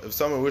b'tvua, if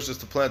someone wishes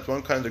to plant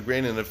one kind of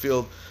grain in a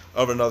field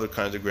of another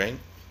kind of grain,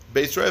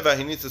 Beis Reva,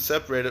 he needs to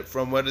separate it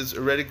from what is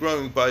already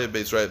growing by a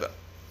Beis Reva.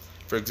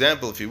 For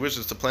example, if he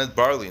wishes to plant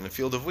barley in a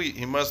field of wheat,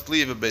 he must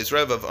leave a Beis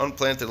Reva of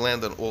unplanted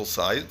land on all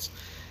sides.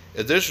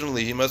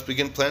 Additionally, he must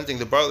begin planting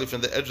the barley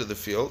from the edge of the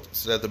field,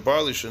 so that the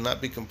barley should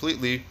not be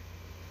completely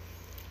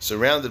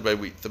surrounded by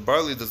wheat. The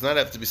barley does not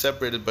have to be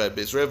separated by a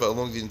Beis Reva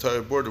along the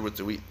entire border with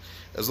the wheat.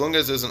 As long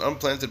as there's an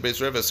unplanted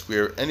Beis Reva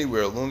square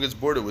anywhere along its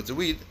border with the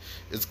wheat,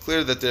 it's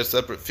clear that they're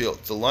separate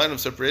fields. The line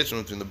of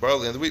separation between the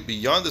barley and the wheat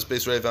beyond this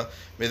Beis Reva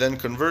may then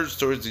converge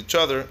towards each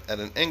other at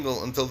an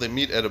angle until they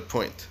meet at a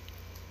point.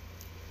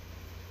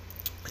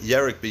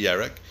 Yerek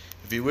b'yerek,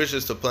 if he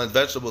wishes to plant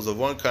vegetables of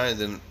one kind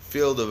in a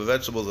field of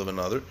vegetables of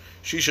another,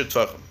 shisha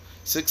tvachim.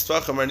 6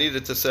 tvachim are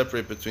needed to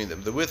separate between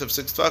them. The width of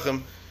 6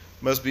 tvachim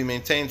must be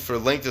maintained for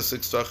length of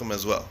 6 tvachim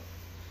as well.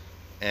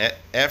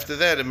 After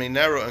that, it may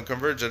narrow and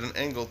converge at an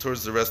angle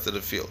towards the rest of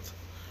the field.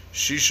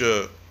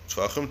 Shisha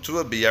tvachim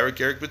tuah b'yarek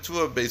yerek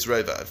b'tuah Beis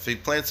Reva. If he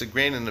plants a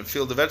grain in a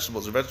field of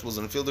vegetables or vegetables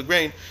in a field of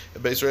grain, a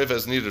Beis Reva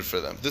is needed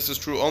for them. This is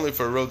true only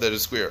for a row that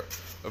is square.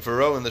 If a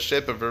row in the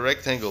shape of a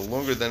rectangle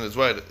longer than is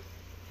wide,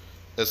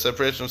 a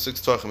separation of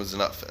 6 tvachim is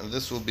enough, and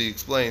this will be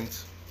explained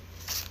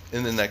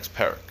in the next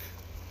parak.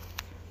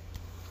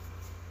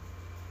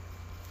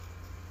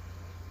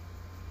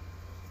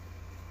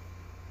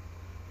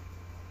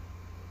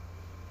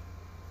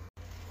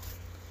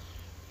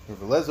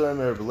 Rabbi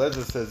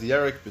Lezer says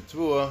Yerek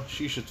b'tvua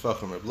shisha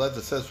tvachim. Rabbi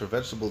Lezer says for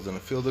vegetables in a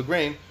field of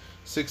grain,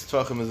 6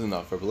 tvachim is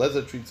enough. Rabbi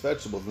Lezer treats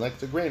vegetables next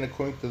to grain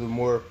according to the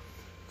more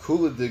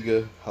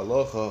kuladige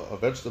halacha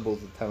of vegetables.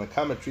 The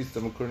Tanakama treats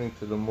them according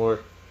to the more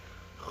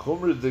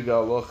chumradige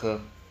halacha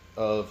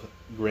of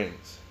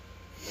grains.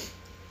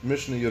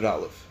 Mishnah Yud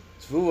Aleph.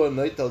 Tvua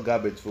neitel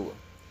gabe tvua.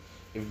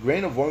 If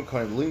grain of one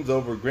kind leans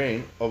over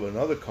grain of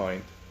another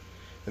kind,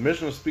 the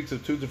Mishnah speaks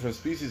of 2 different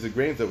species of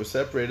grains that were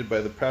separated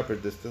by the proper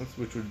distance,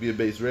 which would be a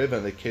Beis Reva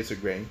in the case of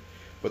grain,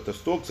 but the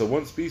stalks of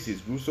one species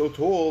grew so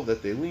tall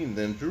that they leaned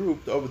and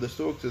drooped over the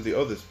stalks of the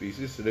other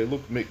species, so they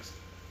looked mixed.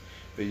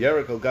 The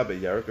yerek al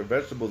gabe yerek, or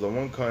vegetables of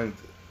one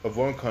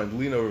kind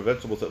lean over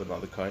vegetables of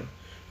another kind.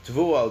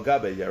 Tvua al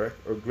gabe yerek,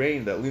 or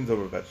grain that leans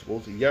over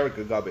vegetables. Yerek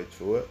al gabe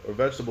tvua, or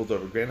vegetables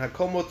over grain.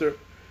 Hakol mutter.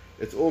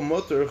 It's all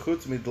mutter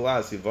chutz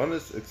midlas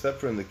yivanis, except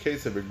for in the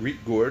case of a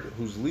Greek gourd,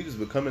 whose leaves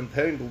become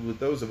entangled with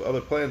those of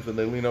other plants when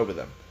they lean over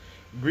them.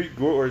 Greek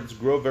gourds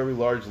grow very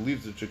large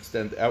leaves which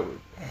extend outward.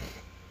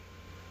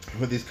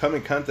 When these come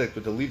in contact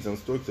with the leaves and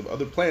stalks of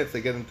other plants, they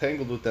get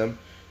entangled with them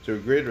to a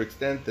greater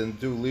extent than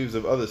do leaves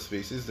of other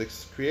species.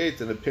 This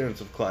creates an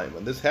appearance of climb.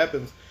 When this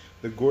happens,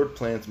 the gourd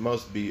plants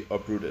must be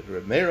uprooted.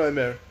 Reb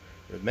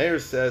Meir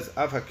says,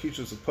 Av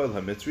hakishus upol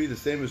hamitzri, the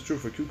same is true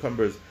for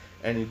cucumbers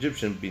and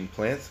Egyptian bean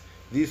plants.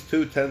 These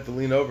two tend to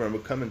lean over and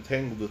become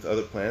entangled with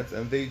other plants,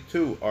 and they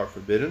too are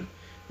forbidden.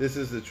 This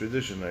is the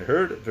tradition I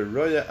heard.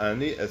 V'roya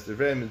ani es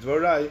divrei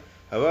midvorai.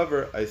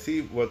 However, I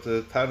see what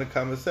the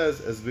Tanakama says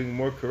as being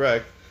more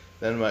correct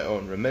than my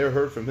own. Rameir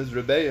heard from his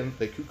Rebbeim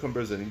that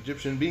cucumbers and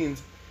Egyptian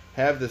beans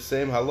have the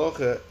same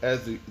halacha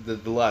as the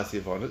Delas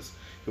Yavonis.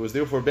 He was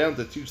therefore bound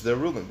to teach their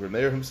ruling.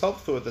 Rameir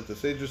himself thought that the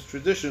sage's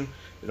tradition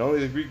that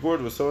only the Greek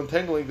gourd was so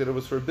entangling that it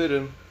was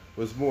forbidden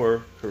was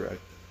more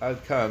correct.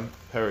 Ad Kan,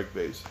 Parak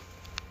Beis.